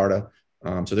 somewhere in Florida.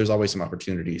 So there's always some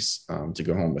opportunities to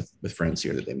go home with friends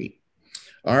here that they meet.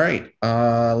 All right,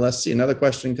 let's see, another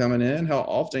question coming in. How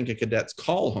often can cadets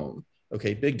call home?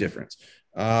 Okay, big difference.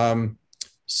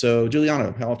 So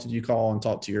Giuliano, how often do you call and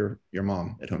talk to your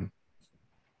mom at home?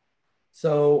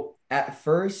 So at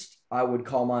first I would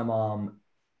call my mom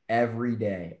every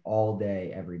day, all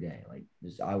day, every day. Like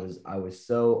I was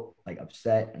so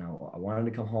upset and I wanted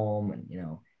to come home,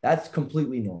 and that's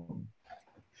completely normal.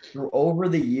 Over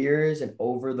the years and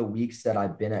over the weeks that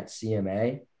I've been at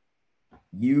CMA,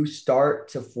 you start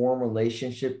to form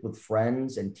relationship with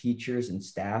friends and teachers and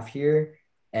staff here,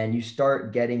 and you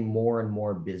start getting more and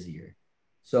more busier.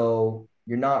 So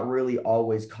you're not really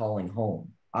always calling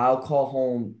home. I'll call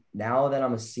home now that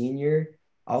I'm a senior.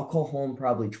 I'll call home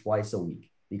probably twice a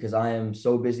week because I am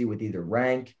so busy with either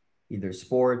rank, either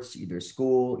sports, either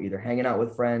school, either hanging out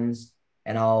with friends.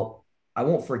 And I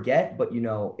won't forget, but you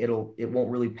know, it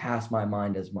won't really pass my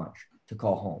mind as much to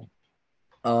call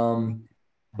home.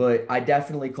 But I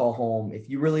definitely call home. If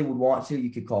you really would want to, you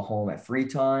could call home at free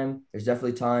time. There's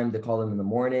definitely time to call them in the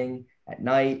morning, at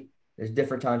night. There's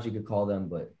different times you could call them,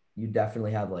 but you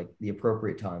definitely have like the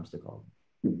appropriate times to call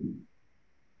them.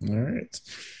 All right.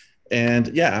 And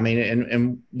yeah, I mean,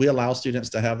 and we allow students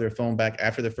to have their phone back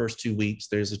after the first 2 weeks.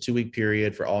 There's a 2 week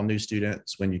period for all new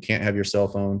students when you can't have your cell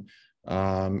phone.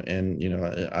 And, you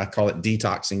know, I call it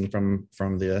detoxing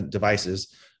from the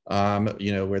devices,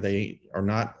 you know, where they are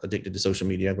not addicted to social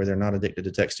media, where they're not addicted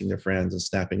to texting their friends and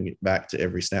snapping back to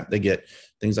every snap they get,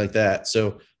 things like that.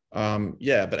 So,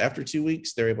 yeah, but after 2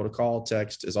 weeks, they're able to call,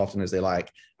 text as often as they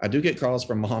like. I do get calls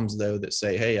from moms though that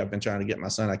say, "Hey, I've been trying to get my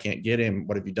son. I can't get him.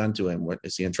 What have you done to him? What,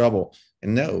 is he in trouble?"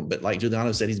 And no, but like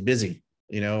Giuliano said, he's busy.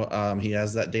 You know, he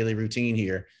has that daily routine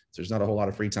here. So there's not a whole lot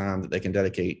of free time that they can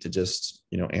dedicate to just,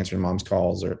 you know, answering mom's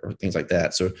calls or things like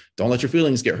that. So don't let your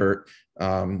feelings get hurt,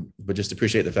 but just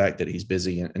appreciate the fact that he's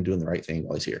busy and doing the right thing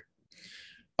while he's here.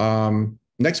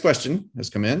 Next question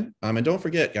has come in. And don't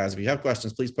forget, guys, if you have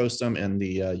questions, please post them in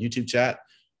the YouTube chat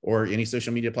or any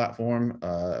social media platform,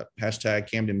 hashtag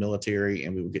Camden Military,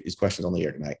 and we will get these questions on the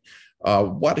air tonight.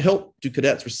 What help do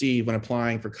cadets receive when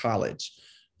applying for college?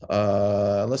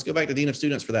 Let's go back to Dean of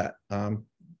Students for that.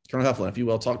 Colonel Heflin, if you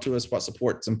will, talk to us what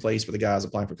support's in place for the guys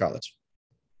applying for college.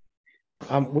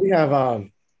 We have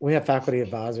faculty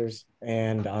advisors,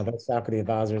 and those faculty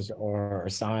advisors are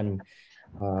assigned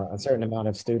a certain amount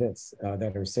of students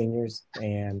that are seniors,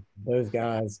 and those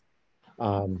guys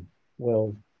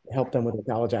will help them with the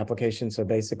college application. So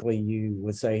basically you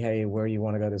would say, "Hey, where you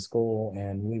want to go to school?"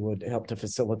 And we would help to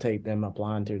facilitate them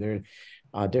applying to their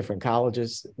different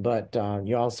colleges. But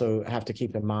you also have to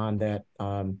keep in mind that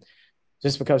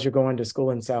just because you're going to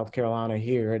school in South Carolina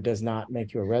here, it does not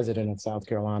make you a resident of South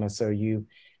Carolina. So you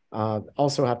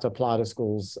also have to apply to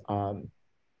schools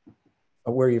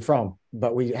where you're from.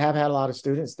 But we have had a lot of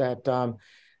students that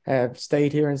have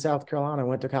stayed here in South Carolina,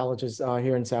 went to colleges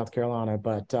here in South Carolina.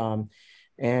 But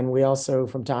and we also,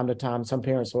 from time to time, some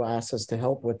parents will ask us to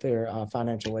help with their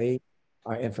financial aid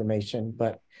information.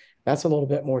 But that's a little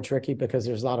bit more tricky because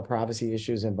there's a lot of privacy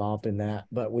issues involved in that.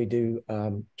 But we do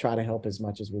try to help as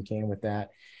much as we can with that.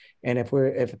 And if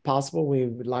possible, we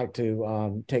would like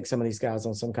to take some of these guys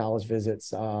on some college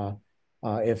visits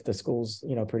if the school's,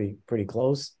 you know, pretty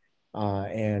close. For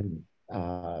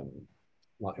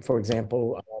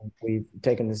example, we've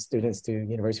taken the students to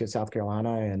University of South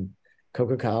Carolina and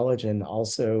Coker College, and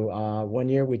also 1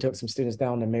 year we took some students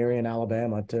down to Marion,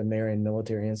 Alabama, to Marion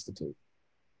Military Institute.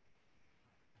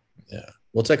 Yeah,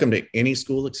 we'll take them to any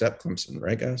school except Clemson,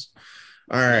 right, guys?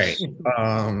 All right.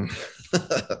 All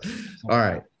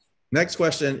right. Next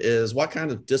question is, what kind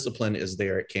of discipline is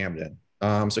there at Camden?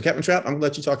 So Captain Trapp, I'm gonna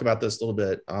let you talk about this a little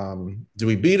bit. Do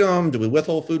we beat them? Do we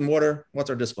withhold food and water? What's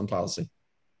our discipline policy?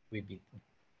 We beat them.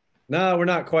 No, we're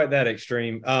not quite that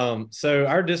extreme. So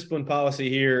our discipline policy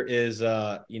here is,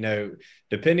 you know,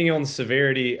 depending on the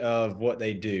severity of what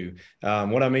they do.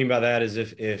 What I mean by that is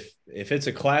if it's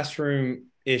a classroom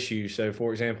issue. So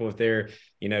for example, if they're,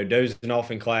 you know, dozing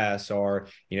off in class, or,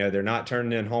 you know, they're not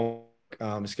turning in homework,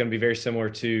 it's going to be very similar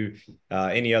to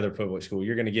any other public school.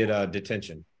 You're going to get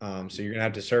detention. So you're going to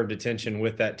have to serve detention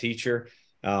with that teacher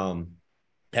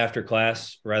after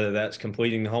class, whether that's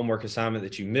completing the homework assignment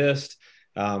that you missed,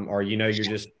 or, you know, you're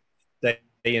just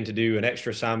staying to do an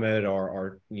extra assignment,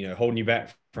 or, you know, holding you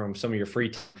back from some of your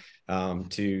free time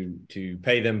to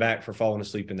pay them back for falling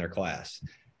asleep in their class.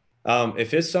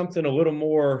 If it's something a little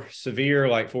more severe,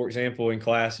 like, for example, in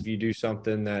class, if you do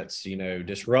something that's, you know,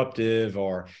 disruptive,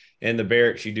 or in the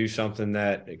barracks, you do something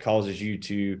that causes you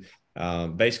to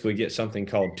basically get something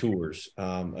called tours.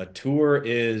 A tour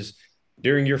is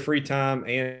during your free time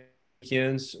and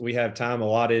weekends. We have time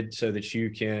allotted so that you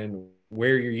can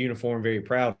wear your uniform very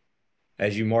proud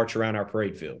as you march around our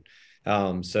parade field.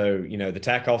 So, you know, the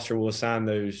TAC officer will assign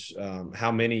those,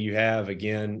 how many you have.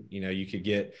 Again, you know, you could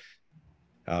get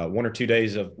 1 or 2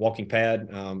 days of walking pad.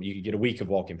 You could get a week of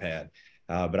walking pad.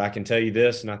 But I can tell you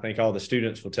this, and I think all the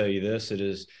students will tell you this, it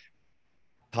is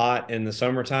hot in the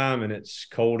summertime and it's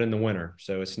cold in the winter.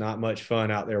 So it's not much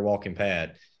fun out there walking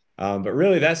pad. But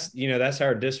really that's, you know, that's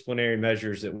our disciplinary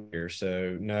measures that we're.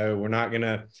 So no, we're not going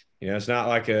to, you know, it's not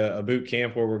like a boot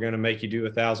camp where we're going to make you do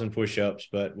 1,000 push-ups,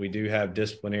 but we do have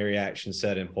disciplinary action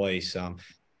set in place.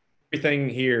 Everything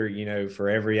here, you know, for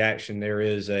every action, there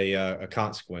is a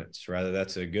consequence, rather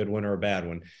that's a good one or a bad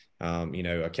one. You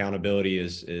know, accountability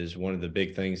is one of the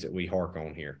big things that we hark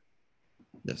on here.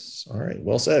 Yes. All right.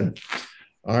 Well said.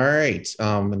 All right.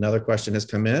 Another question has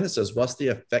come in. It says, what's the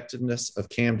effectiveness of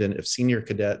Camden if senior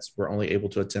cadets were only able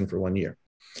to attend for 1 year?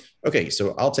 Okay,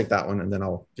 so I'll take that one and then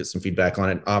I'll get some feedback on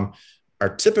it.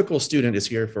 Our typical student is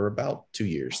here for about 2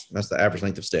 years. That's the average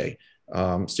length of stay.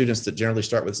 Students that generally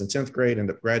start with us in 10th grade end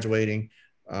up graduating.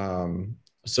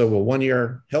 So will 1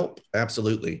 year help?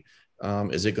 Absolutely.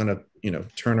 Is it going to,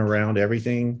 turn around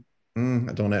everything?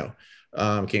 I don't know.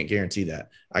 Can't guarantee that.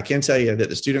 I can tell you that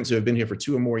the students who have been here for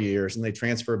 2 or more years and they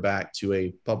transfer back to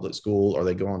a public school or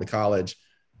they go on to college,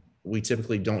 we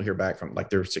typically don't hear back from, like,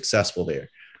 they're successful there.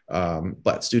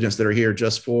 But students that are here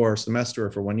just for a semester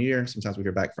or for 1 year, sometimes we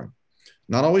hear back from.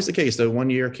 Not always the case, though. 1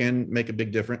 year can make a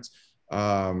big difference.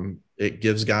 It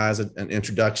gives guys an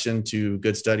introduction to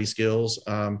good study skills.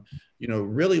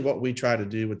 Really what we try to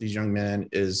do with these young men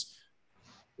is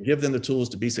give them the tools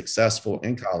to be successful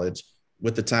in college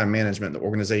with the time management, the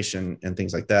organization, and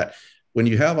things like that. When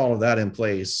you have all of that in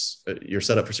place, you're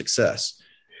set up for success.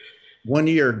 1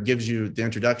 year gives you the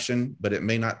introduction, but it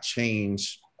may not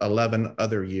change 11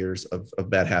 other years of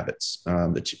bad habits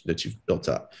that you've built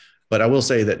up. But I will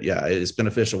say that, yeah, it's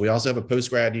beneficial. We also have a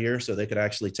post-grad year, so they could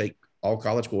actually take all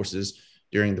college courses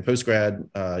during the post-grad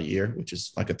year, which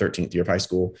is like a 13th year of high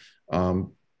school, and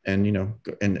then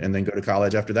go to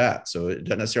college after that. So it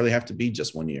doesn't necessarily have to be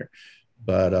just 1 year.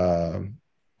 But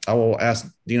I will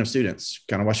ask Dean of Students,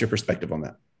 kind of what's your perspective on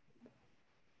that?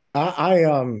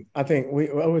 I think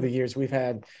over the years we've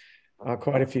had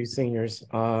quite a few seniors.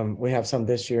 We have some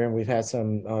this year, and we've had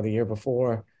some the year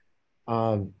before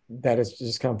that has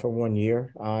just come for 1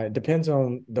 year. It depends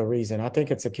on the reason. I think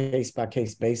it's a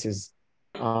case-by-case basis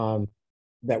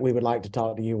that we would like to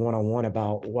talk to you one-on-one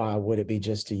about why would it be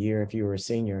just a year if you were a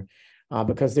senior.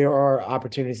 Because there are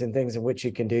opportunities and things in which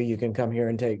you can do. You can come here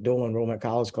and take dual enrollment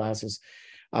college classes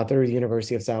through the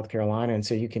University of South Carolina. And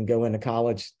so you can go into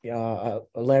college a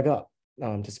leg up,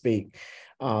 to speak,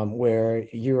 where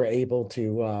you're able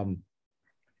to,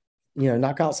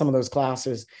 knock out some of those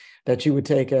classes that you would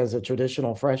take as a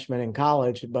traditional freshman in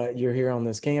college, but you're here on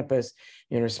this campus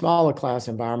in a smaller class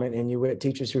environment, and you with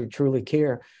teachers who truly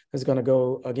care is going to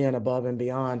go, again, above and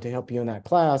beyond to help you in that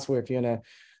class, where if you're in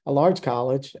a large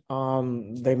college,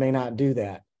 they may not do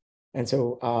that. And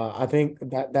so I think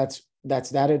that's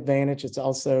that advantage. It's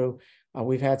also,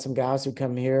 we've had some guys who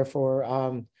come here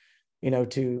for,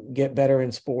 to get better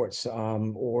in sports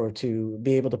or to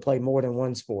be able to play more than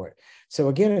one sport. So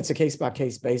again, it's a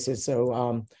case-by-case basis.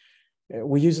 So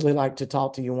we usually like to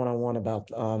talk to you one-on-one about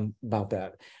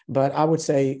that. But I would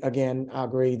say, again, I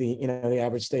agree, the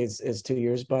average stay is 2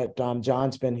 years, but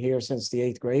John's been here since the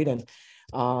 8th grade, and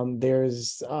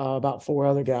there's about 4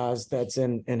 other guys that's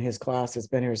in his class that's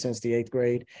been here since the 8th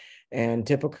grade. And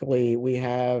typically we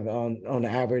have on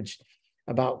average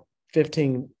about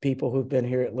 15 people who've been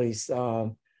here at least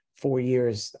 4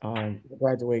 years,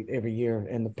 graduate every year.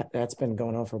 And that's been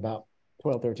going on for about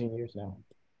 12, 13 years now.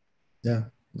 Yeah.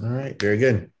 All right. Very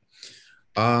good.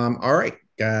 All right.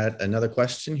 Got another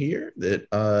question here that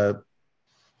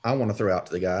I want to throw out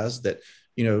to the guys that,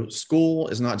 school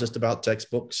is not just about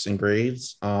textbooks and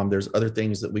grades. There's other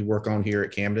things that we work on here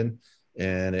at Camden,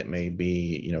 and it may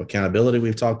be, accountability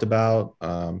we've talked about.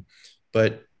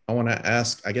 But I want to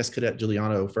ask, I guess, Cadet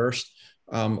Giuliano first.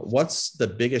 What's the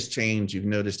biggest change you've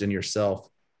noticed in yourself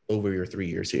over your 3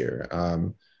 years here?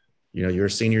 You're a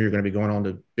senior, you're going to be going on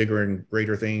to bigger and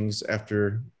greater things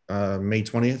after May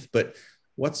 20th. But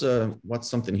what's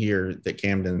something here that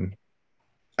Camden,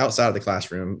 outside of the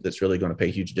classroom, that's really going to pay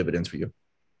huge dividends for you?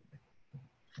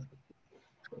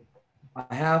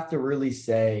 I have to really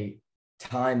say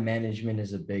time management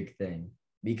is a big thing,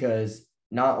 because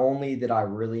not only did I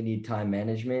really need time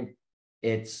management,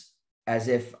 it's as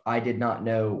if I did not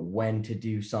know when to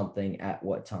do something at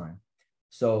what time.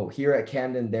 So here at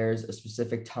Camden, there's a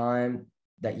specific time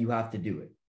that you have to do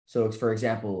it. So it's, for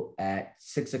example, at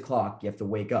 6 o'clock, you have to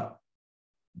wake up.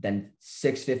 Then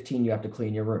 6:15, you have to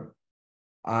clean your room.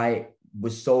 I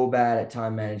was so bad at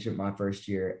time management my first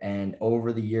year, and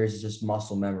over the years, it's just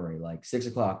muscle memory. Like 6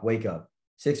 o'clock, wake up.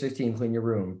 6:15, clean your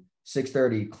room.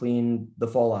 6:30, clean the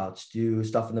fallouts, do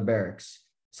stuff in the barracks.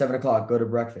 7 o'clock, go to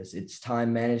breakfast. It's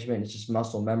time management. It's just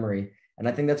muscle memory. And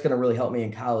I think that's going to really help me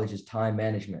in college, is time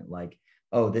management. Like,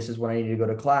 oh, this is when I need to go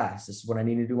to class. This is when I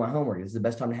need to do my homework. This is the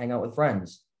best time to hang out with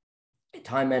friends.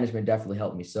 Time management definitely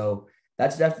helped me. So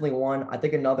that's definitely one. I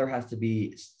think another has to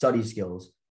be study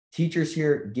skills. Teachers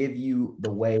here give you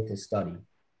the way to study.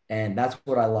 And that's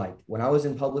what I liked. When I was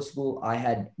in public school, I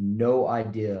had no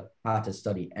idea how to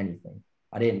study anything.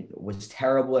 Was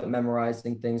terrible at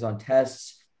memorizing things on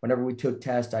tests. Whenever we took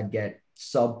tests, I'd get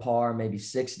subpar, maybe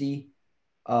 60.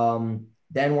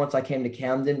 Then once I came to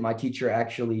Camden, my teacher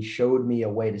actually showed me a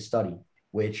way to study,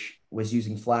 which was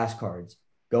using flashcards,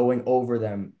 going over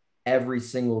them every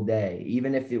single day,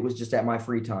 even if it was just at my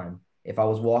free time. If I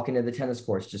was walking to the tennis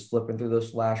courts, just flipping through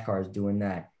those flashcards, doing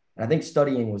that. And I think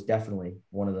studying was definitely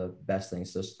one of the best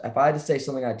things. So if I had to say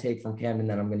something I take from Camden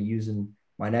that I'm going to use in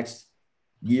my next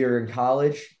year in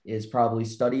college, is probably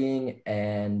studying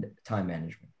and time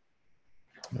management.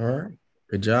 All right.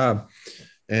 Good job.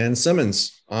 And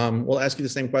Simmons, we'll ask you the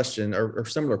same question or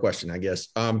similar question, I guess.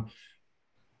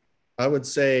 I would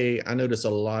say I notice a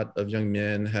lot of young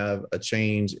men have a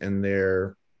change in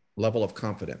their level of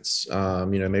confidence.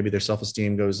 Maybe their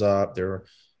self-esteem goes up. They're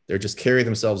just carry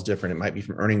themselves different. It might be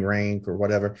from earning rank or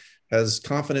whatever. Has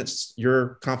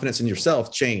your confidence in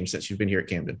yourself changed since you've been here at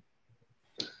Camden?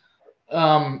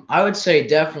 I would say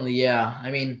definitely, yeah.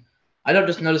 I mean, I don't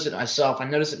just notice it myself. I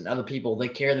notice it in other people. They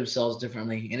carry themselves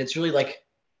differently. And it's really like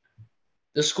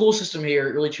the school system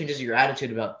here really changes your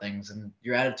attitude about things, and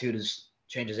your attitude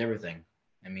changes everything.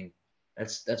 I mean,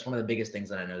 that's one of the biggest things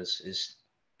that I notice is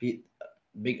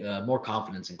more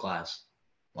confidence in class,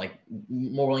 like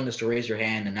more willingness to raise your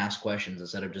hand and ask questions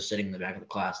instead of just sitting in the back of the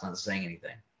class not saying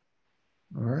anything.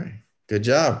 All right, good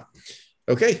job.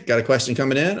 Okay, got a question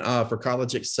coming in for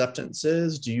college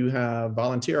acceptances. Do you have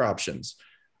volunteer options?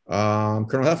 Colonel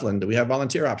Heflin, do we have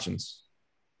volunteer options?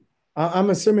 I'm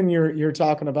assuming you're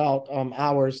talking about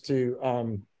hours to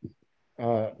in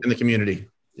the community.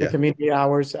 The community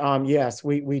hours. Yes,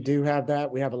 we do have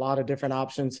that. We have a lot of different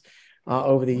options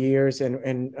over the years,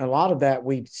 and a lot of that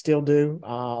we still do. A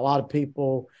lot of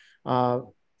people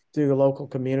do the local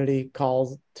community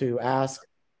calls to ask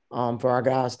for our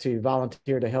guys to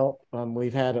volunteer to help.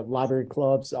 We've had library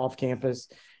clubs off campus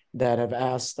that have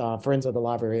asked Friends of the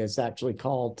Library has actually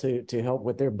called to help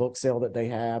with their book sale that they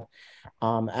have.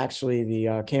 Actually,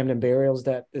 the Camden burials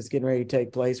that is getting ready to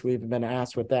take place, we've been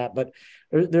asked with that. But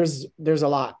there's a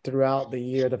lot throughout the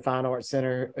year. The Fine Arts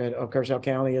Center of Kershaw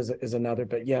County is another.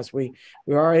 But yes, we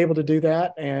are able to do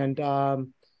that, and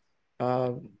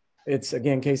it's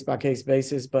again case by case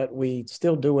basis. But we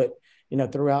still do it,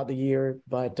 throughout the year.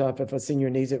 But if a senior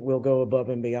needs it, we'll go above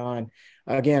and beyond.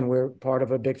 Again, we're part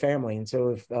of a big family, and so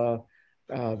if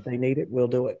they need it, we'll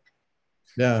do it.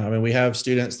 Yeah, I mean, we have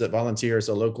students that volunteer as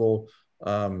a local,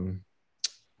 I want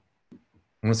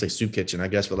to say soup kitchen, I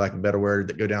guess, for lack of a better word,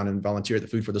 that go down and volunteer at the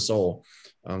Food for the Soul.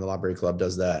 The library club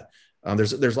does that.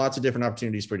 There's lots of different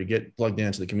opportunities for you to get plugged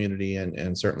into the community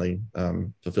and certainly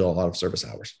fulfill a lot of service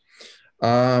hours.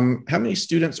 How many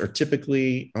students are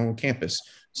typically on campus?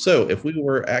 So if we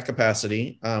were at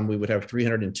capacity, we would have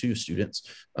 302 students.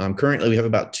 Currently, we have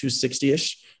about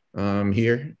 260-ish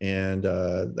here, and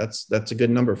that's a good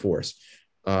number for us.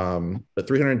 But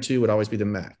 302 would always be the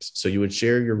max. So you would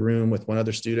share your room with one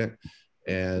other student,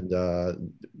 and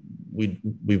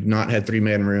we've not had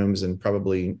 3-man rooms and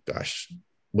probably,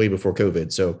 way before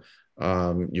COVID. So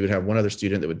you would have one other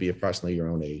student that would be approximately your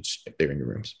own age if they're in your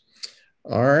rooms.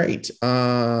 All right.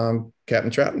 Captain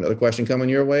Trapp, another question coming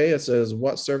your way. It says,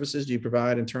 what services do you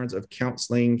provide in terms of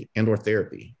counseling and or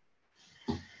therapy?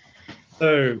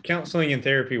 So counseling and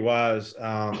therapy wise,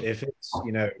 if it's,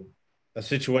 a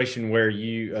situation where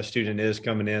a student is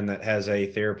coming in that has a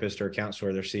therapist or a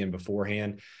counselor they're seeing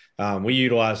beforehand, we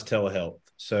utilize telehealth.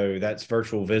 So that's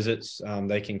virtual visits.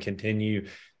 They can continue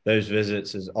those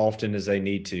visits as often as they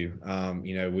need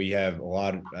to. We have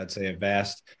I'd say a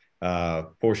vast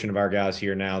portion of our guys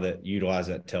here now that utilize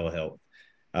that telehealth.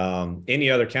 Any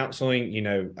other counseling,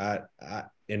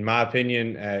 in my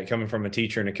opinion, coming from a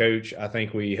teacher and a coach, I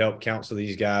think we help counsel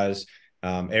these guys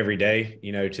every day,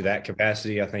 to that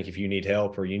capacity. I think if you need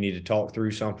help or you need to talk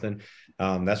through something,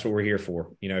 that's what we're here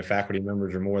for. Faculty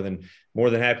members are more than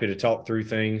happy to talk through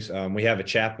things. We have a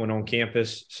chaplain on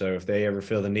campus, so if they ever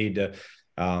feel the need to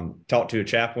talk to a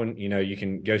chaplain, you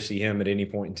can go see him at any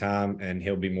point in time and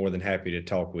he'll be more than happy to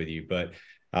talk with you. But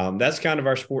that's kind of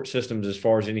our support systems as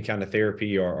far as any kind of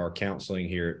therapy or counseling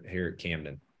here at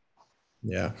Camden.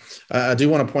 Yeah, I do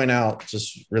want to point out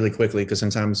just really quickly, because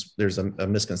sometimes there's a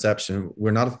misconception.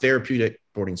 We're not a therapeutic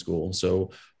boarding school.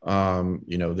 So,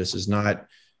 this is not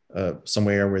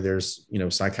somewhere where there's,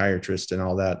 psychiatrists and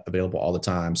all that available all the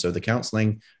time. So the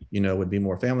counseling, would be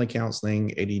more family counseling,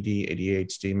 ADD,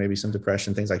 ADHD, maybe some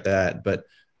depression, things like that. But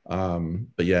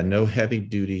yeah, no heavy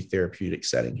duty therapeutic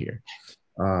setting here.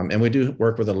 And we do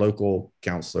work with a local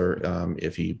counselor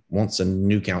if he wants a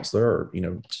new counselor or,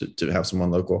 to have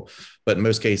someone local. But in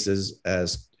most cases,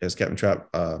 as Captain Trapp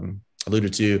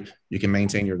alluded to, you can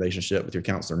maintain your relationship with your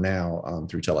counselor now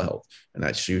through telehealth. And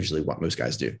that's usually what most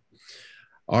guys do.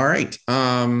 All right.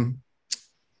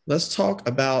 Let's talk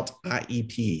about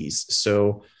IEPs.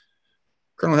 So,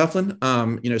 Colonel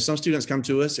Heflin, some students come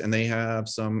to us and they have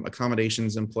some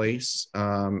accommodations in place,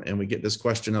 and we get this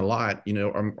question a lot.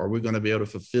 Are we going to be able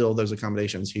to fulfill those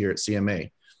accommodations here at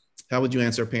CMA? How would you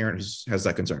answer a parent who has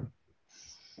that concern?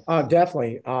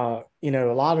 Definitely. A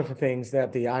lot of the things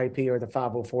that the IEP or the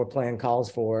 504 plan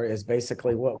calls for is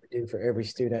basically what we do for every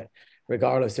student,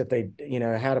 regardless if they,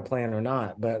 had a plan or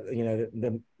not. But,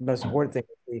 the most important thing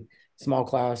is the small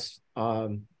class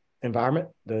environment,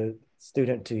 the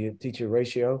student to teacher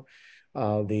ratio,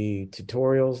 the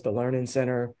tutorials, the learning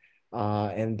center,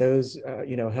 and those,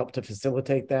 help to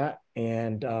facilitate that.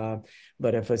 And,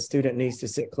 but if a student needs to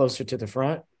sit closer to the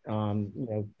front,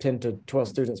 10 to 12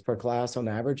 students per class on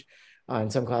average. In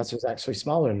some classes, actually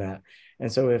smaller than that.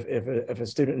 And so if a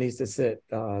student needs to sit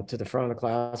to the front of the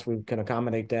class, we can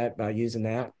accommodate that by using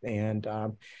that. And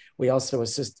we also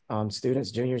assist students,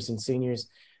 juniors and seniors,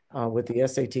 with the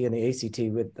SAT and the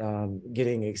ACT with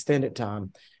getting extended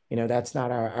time. That's not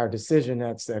our decision.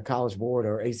 That's the College Board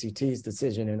or ACT's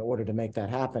decision in order to make that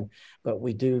happen. But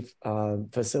we do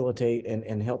facilitate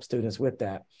and help students with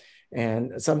that.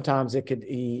 And sometimes it could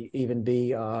even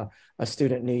be a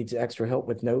student needs extra help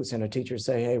with notes, and a teacher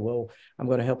say, hey, well, I'm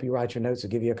going to help you write your notes or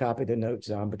give you a copy of the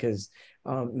notes because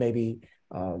maybe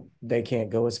they can't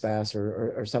go as fast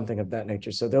or something of that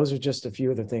nature. So those are just a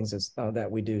few of the things that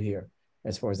we do here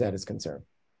as far as that is concerned.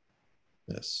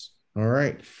 Yes. All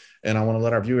right. And I want to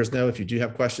let our viewers know, if you do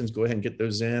have questions, go ahead and get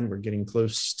those in. We're getting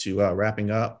close to wrapping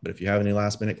up. But if you have any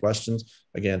last minute questions,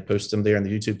 again, post them there in the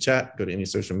YouTube chat. Go to any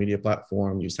social media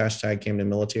platform, use hashtag Camden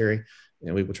Military,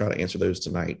 and we will try to answer those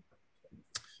tonight.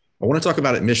 I want to talk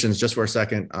about admissions just for a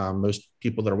second. Most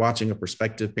people that are watching are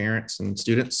prospective parents and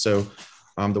students. So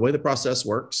the way the process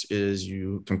works is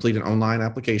you complete an online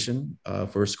application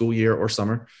for a school year or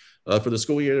summer. For the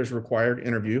school year, there's a required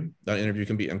interview. That interview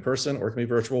can be in person, or it can be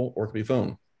virtual, or it can be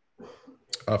phone.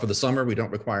 For the summer, we don't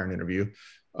require an interview,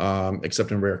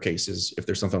 except in rare cases. If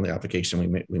there's something on the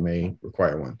application, we may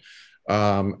require one.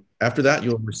 After that,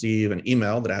 you'll receive an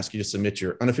email that asks you to submit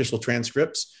your unofficial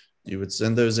transcripts. You would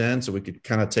send those in so we could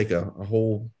kind of take a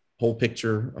whole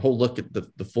picture, a whole look at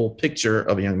the full picture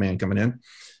of a young man coming in.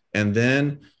 And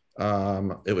then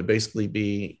it would basically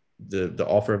be the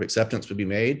offer of acceptance would be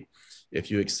made. If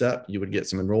you accept, you would get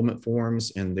some enrollment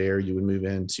forms, and there you would move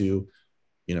into,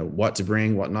 what to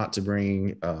bring, what not to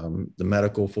bring, the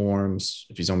medical forms,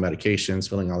 if he's on medications,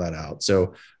 filling all that out.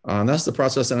 So that's the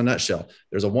process in a nutshell.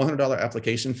 There's a $100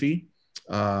 application fee,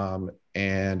 and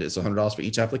it's $100 for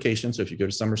each application. So if you go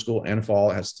to summer school and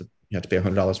fall, you have to pay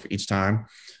 $100 for each time.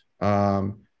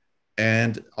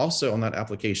 And also on that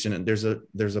application, there's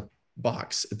a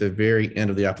box at the very end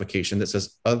of the application that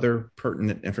says other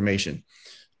pertinent information.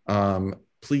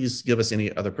 Please give us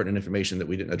any other pertinent information that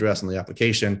we didn't address in the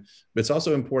application. But it's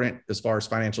also important as far as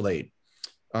financial aid.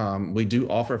 We do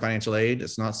offer financial aid.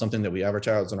 It's not something that we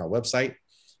advertise on our website.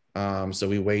 So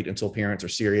we wait until parents are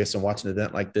serious and watch an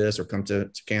event like this, or come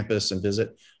to campus and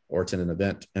visit, or attend an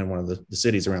event in one of the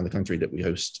cities around the country that we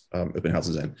host open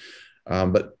houses in.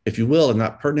 But if you will, in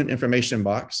that pertinent information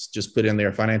box, just put in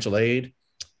there financial aid.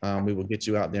 We will get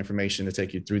you out the information to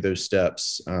take you through those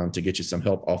steps to get you some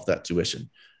help off that tuition.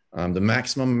 The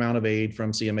maximum amount of aid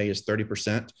from CMA is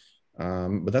 30%,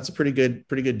 but that's a pretty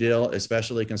good deal,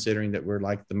 especially considering that we're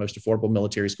like the most affordable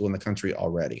military school in the country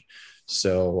already.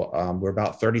 So we're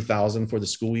about $30,000 for the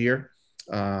school year.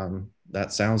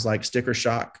 That sounds like sticker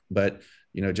shock, but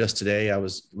just today I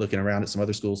was looking around at some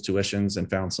other schools' tuitions and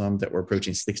found some that were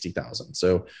approaching $60,000.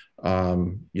 So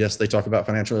yes, they talk about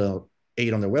financial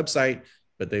aid on their website,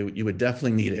 but you would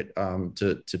definitely need it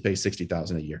to pay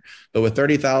 $60,000 a year. But with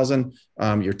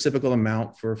 $30,000, your typical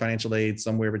amount for financial aid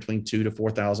somewhere between $2,000 to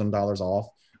 $4,000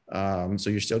 off.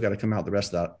 So you're still got to come out the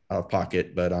rest of that out of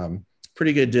pocket, but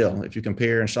pretty good deal if you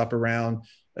compare and shop around,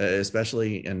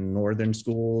 especially in northern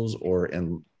schools or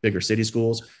in bigger city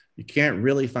schools. You can't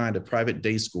really find a private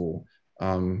day school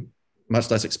much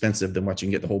less expensive than what you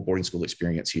can get the whole boarding school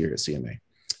experience here at CMA.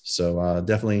 So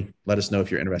definitely let us know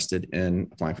if you're interested in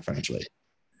applying for financial aid.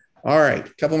 All right,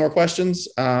 a couple more questions.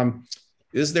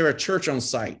 Is there a church on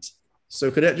site? So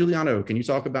Cadet Giuliano, can you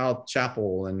talk about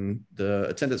chapel and the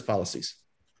attendance policies?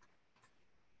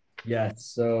 Yes,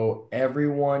 so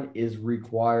everyone is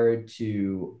required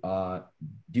to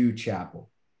do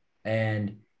chapel,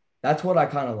 and that's what I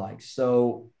kind of like.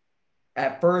 So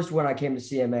at first, when I came to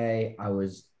CMA, I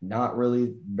was not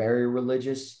really very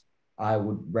religious. I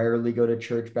would rarely go to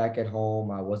church back at home.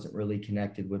 I wasn't really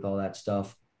connected with all that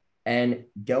stuff. And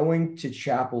going to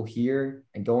chapel here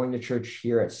and going to church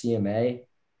here at CMA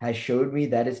has showed me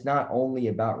that it's not only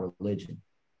about religion,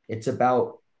 it's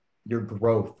about your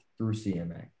growth through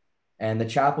CMA. And the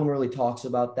chaplain really talks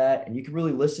about that. And you can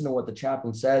really listen to what the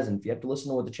chaplain says. And if you have to listen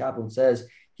to what the chaplain says,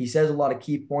 he says a lot of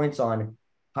key points on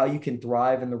how you can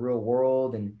thrive in the real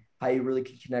world and how you really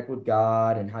can connect with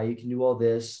God and how you can do all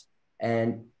this.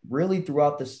 And really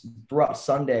throughout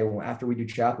Sunday, after we do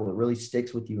chapel, it really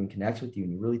sticks with you and connects with you.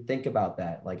 And you really think about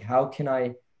that. Like, how can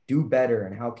I do better?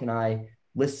 And how can I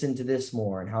listen to this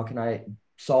more? And how can I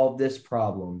solve this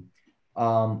problem?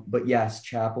 But yes,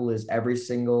 chaplain is every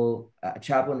single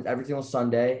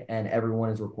Sunday, and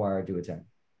everyone is required to attend.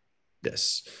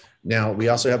 Yes. Now, we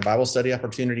also have Bible study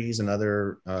opportunities and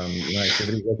other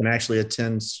activities. They can actually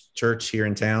attend church here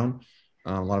in town.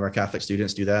 A lot of our Catholic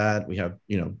students do that. We have,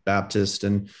 Baptist,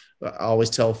 and I always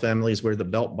tell families wear the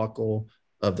belt buckle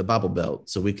of the Bible Belt,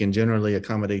 so we can generally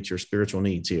accommodate your spiritual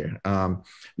needs here. Now,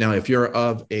 if you're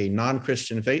of a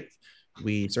non-Christian faith,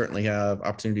 we certainly have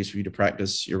opportunities for you to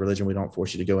practice your religion. We don't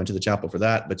force you to go into the chapel for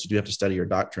that, but you do have to study your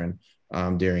doctrine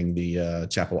during the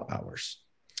chapel hours.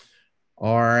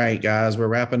 All right, guys, we're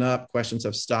wrapping up. Questions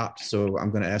have stopped, so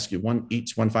I'm going to ask you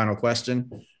one final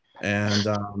question. And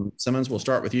Simmons, we'll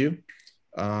start with you.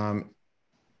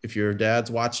 If your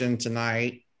dad's watching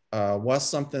tonight, what's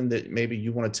something that maybe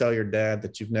you want to tell your dad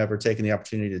that you've never taken the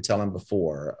opportunity to tell him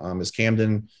before?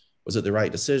 Was it the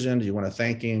right decision? Do you want to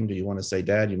thank him? Do you want to say,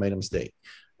 Dad, you made a mistake?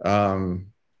 Go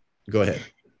ahead.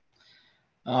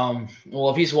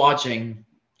 Well, if he's watching,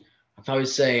 I'd probably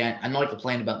say, I know I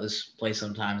complain about this place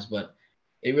sometimes, but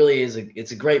it really is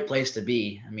it's a great place to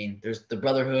be. I mean, there's the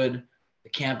brotherhood, the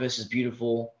campus is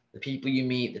beautiful, the people you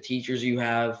meet, the teachers you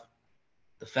have,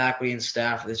 the faculty and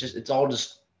staff.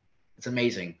 It's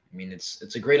amazing. I mean,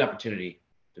 it's a great opportunity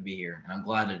to be here, and I'm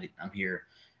glad that I'm here,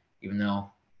 even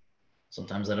though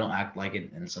sometimes I don't act like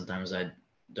it, and sometimes I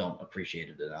don't appreciate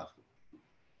it enough.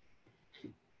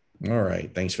 All right.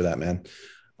 Thanks for that, man.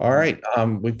 All right.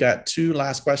 We've got 2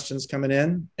 last questions coming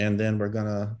in, and then we're going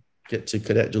to get to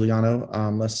Cadet Giuliano.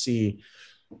 Let's see.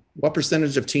 What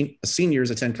percentage of seniors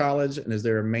attend college, and is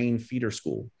there a main feeder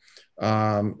school?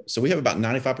 So we have about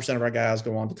 95% of our guys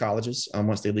go on to colleges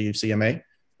once they leave CMA.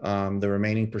 The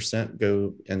remaining percent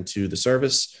go into the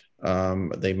service.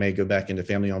 They may go back into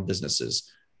family-owned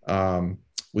businesses.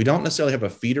 We don't necessarily have a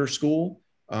feeder school.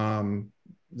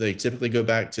 They typically go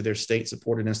back to their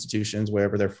state-supported institutions,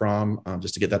 wherever they're from,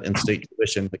 just to get that in-state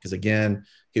tuition, because, again,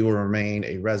 he will remain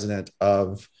a resident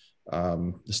of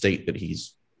the state that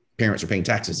his parents are paying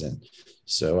taxes in.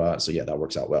 So yeah, that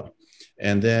works out well.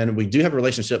 And then we do have a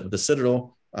relationship with the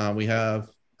Citadel. We have,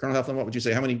 Colonel Heflin, what would you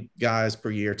say? How many guys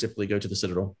per year typically go to the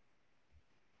Citadel?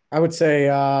 I would say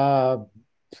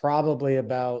probably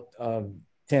about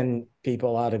 10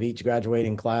 people out of each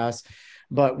graduating class.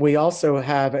 But we also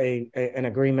have an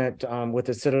agreement with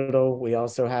the Citadel. We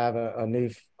also have a new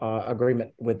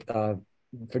agreement with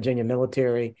Virginia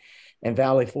Military and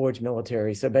Valley Forge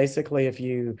Military. So basically, if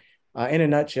you, in a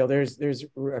nutshell, there's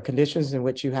conditions in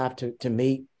which you have to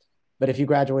meet. But if you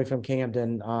graduate from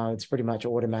Camden, it's pretty much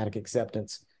automatic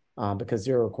acceptance because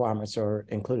their requirements are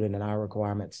included in our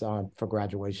requirements for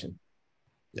graduation.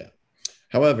 Yeah.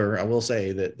 However, I will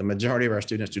say that the majority of our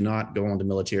students do not go on to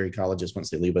military colleges once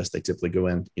they leave us. They typically go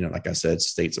in, like I said,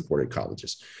 state-supported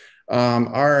colleges. All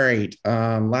right.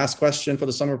 Last question for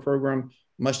the summer program.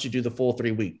 Must you do the full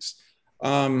 3 weeks?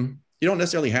 You don't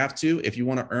necessarily have to. If you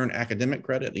want to earn academic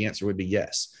credit, the answer would be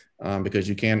yes, because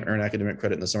you can earn academic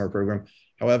credit in the summer program.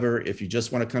 However, if you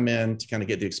just want to come in to kind of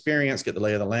get the experience, get the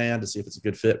lay of the land, to see if it's a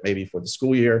good fit maybe for the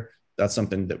school year, that's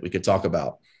something that we could talk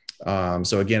about.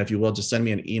 So again, if you will, just send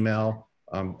me an email.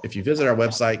 If you visit our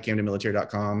website,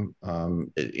 camdenmilitary.com,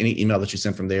 any email that you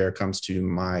send from there comes to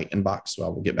my inbox, so I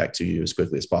will get back to you as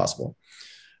quickly as possible.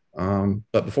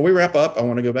 But before we wrap up, I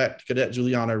want to go back to Cadet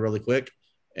Giuliano really quick.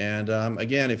 And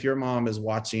again, if your mom is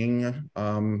watching,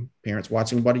 parents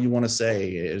watching, what do you want to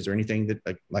say? Is there anything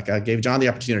that, like I gave John the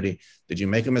opportunity, did you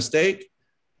make a mistake?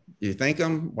 Do you thank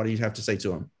him? What do you have to say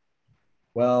to him?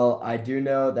 Well, I do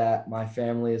know that my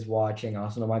family is watching. I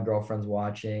also know my girlfriend's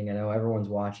watching. I know everyone's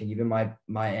watching. Even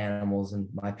my animals and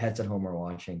my pets at home are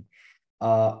watching.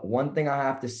 One thing I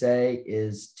have to say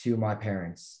is to my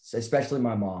parents, especially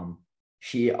my mom.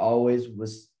 She always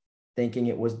was thinking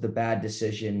it was the bad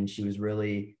decision. She was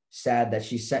really sad that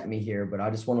she sent me here, but I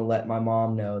just want to let my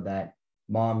mom know that,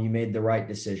 Mom, you made the right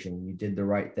decision. You did the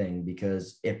right thing,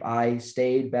 because if I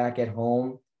stayed back at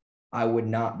home, I would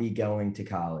not be going to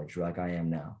college like I am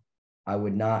now. I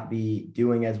would not be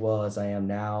doing as well as I am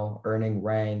now, earning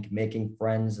rank, making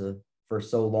friends for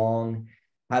so long,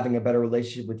 having a better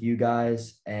relationship with you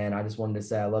guys. And I just wanted to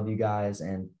say I love you guys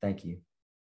and thank you.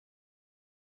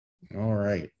 All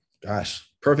right. Gosh,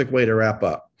 perfect way to wrap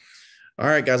up. All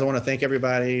right, guys, I want to thank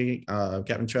everybody,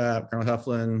 Captain Trapp, Colonel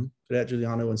Hufflin, Cadet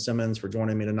Giuliano, and Simmons for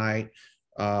joining me tonight.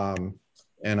 And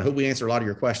I hope we answered a lot of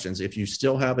your questions. If you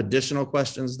still have additional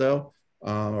questions, though,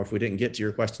 or if we didn't get to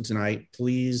your question tonight,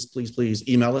 please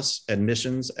email us,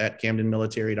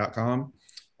 admissions@camdenmilitary.com.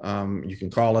 You can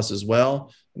call us as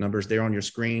well. The number's there on your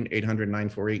screen,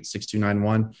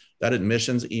 800-948-6291. That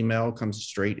admissions email comes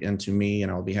straight into me,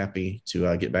 and I'll be happy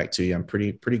to get back to you. I'm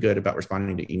pretty good about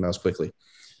responding to emails quickly.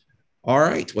 All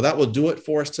right. Well, that will do it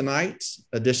for us tonight.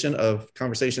 Edition of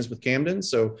Conversations with Camden.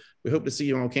 So we hope to see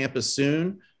you on campus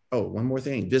soon. Oh, one more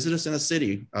thing. Visit us in the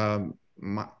city.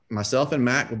 Myself and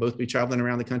Mac will both be traveling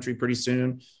around the country pretty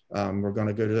soon. We're going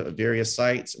to go to various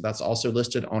sites. That's also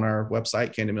listed on our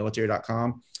website,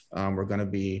 camdenmilitary.com. We're going to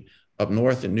be up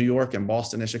north in New York and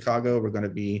Boston and Chicago. We're going to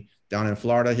be down in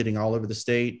Florida, hitting all over the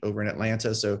state, over in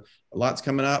Atlanta. So a lot's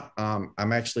coming up.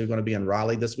 I'm actually going to be in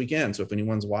Raleigh this weekend. So if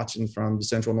anyone's watching from the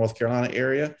central North Carolina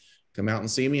area, come out and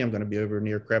see me. I'm going to be over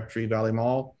near Crabtree Valley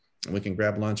Mall, and we can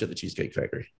grab lunch at the Cheesecake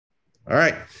Factory. All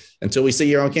right. Until we see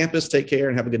you on campus, take care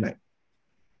and have a good night.